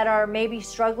that are maybe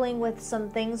struggling with some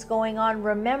things going on,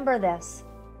 remember this.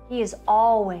 He is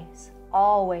always,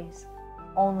 always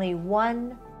only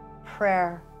one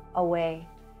prayer away.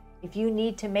 If you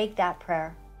need to make that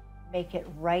prayer, make it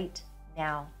right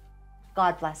now.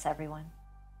 God bless everyone.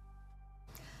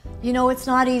 You know, it's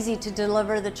not easy to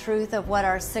deliver the truth of what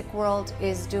our sick world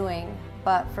is doing,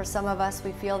 but for some of us,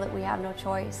 we feel that we have no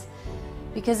choice.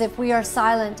 Because if we are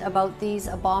silent about these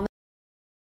abominable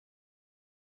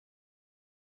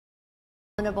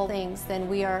things, then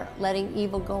we are letting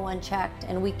evil go unchecked,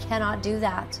 and we cannot do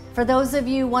that. For those of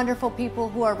you wonderful people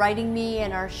who are writing me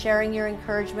and are sharing your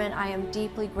encouragement, I am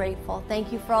deeply grateful.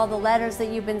 Thank you for all the letters that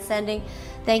you've been sending.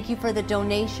 Thank you for the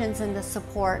donations and the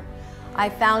support. I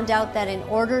found out that in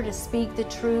order to speak the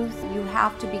truth, you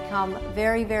have to become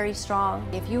very, very strong.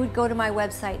 If you would go to my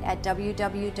website at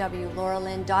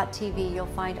www.laura-lynn.tv, you'll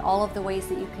find all of the ways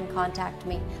that you can contact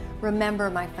me. Remember,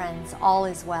 my friends, all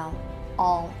is well.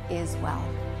 All is well.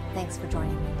 Thanks for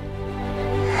joining me.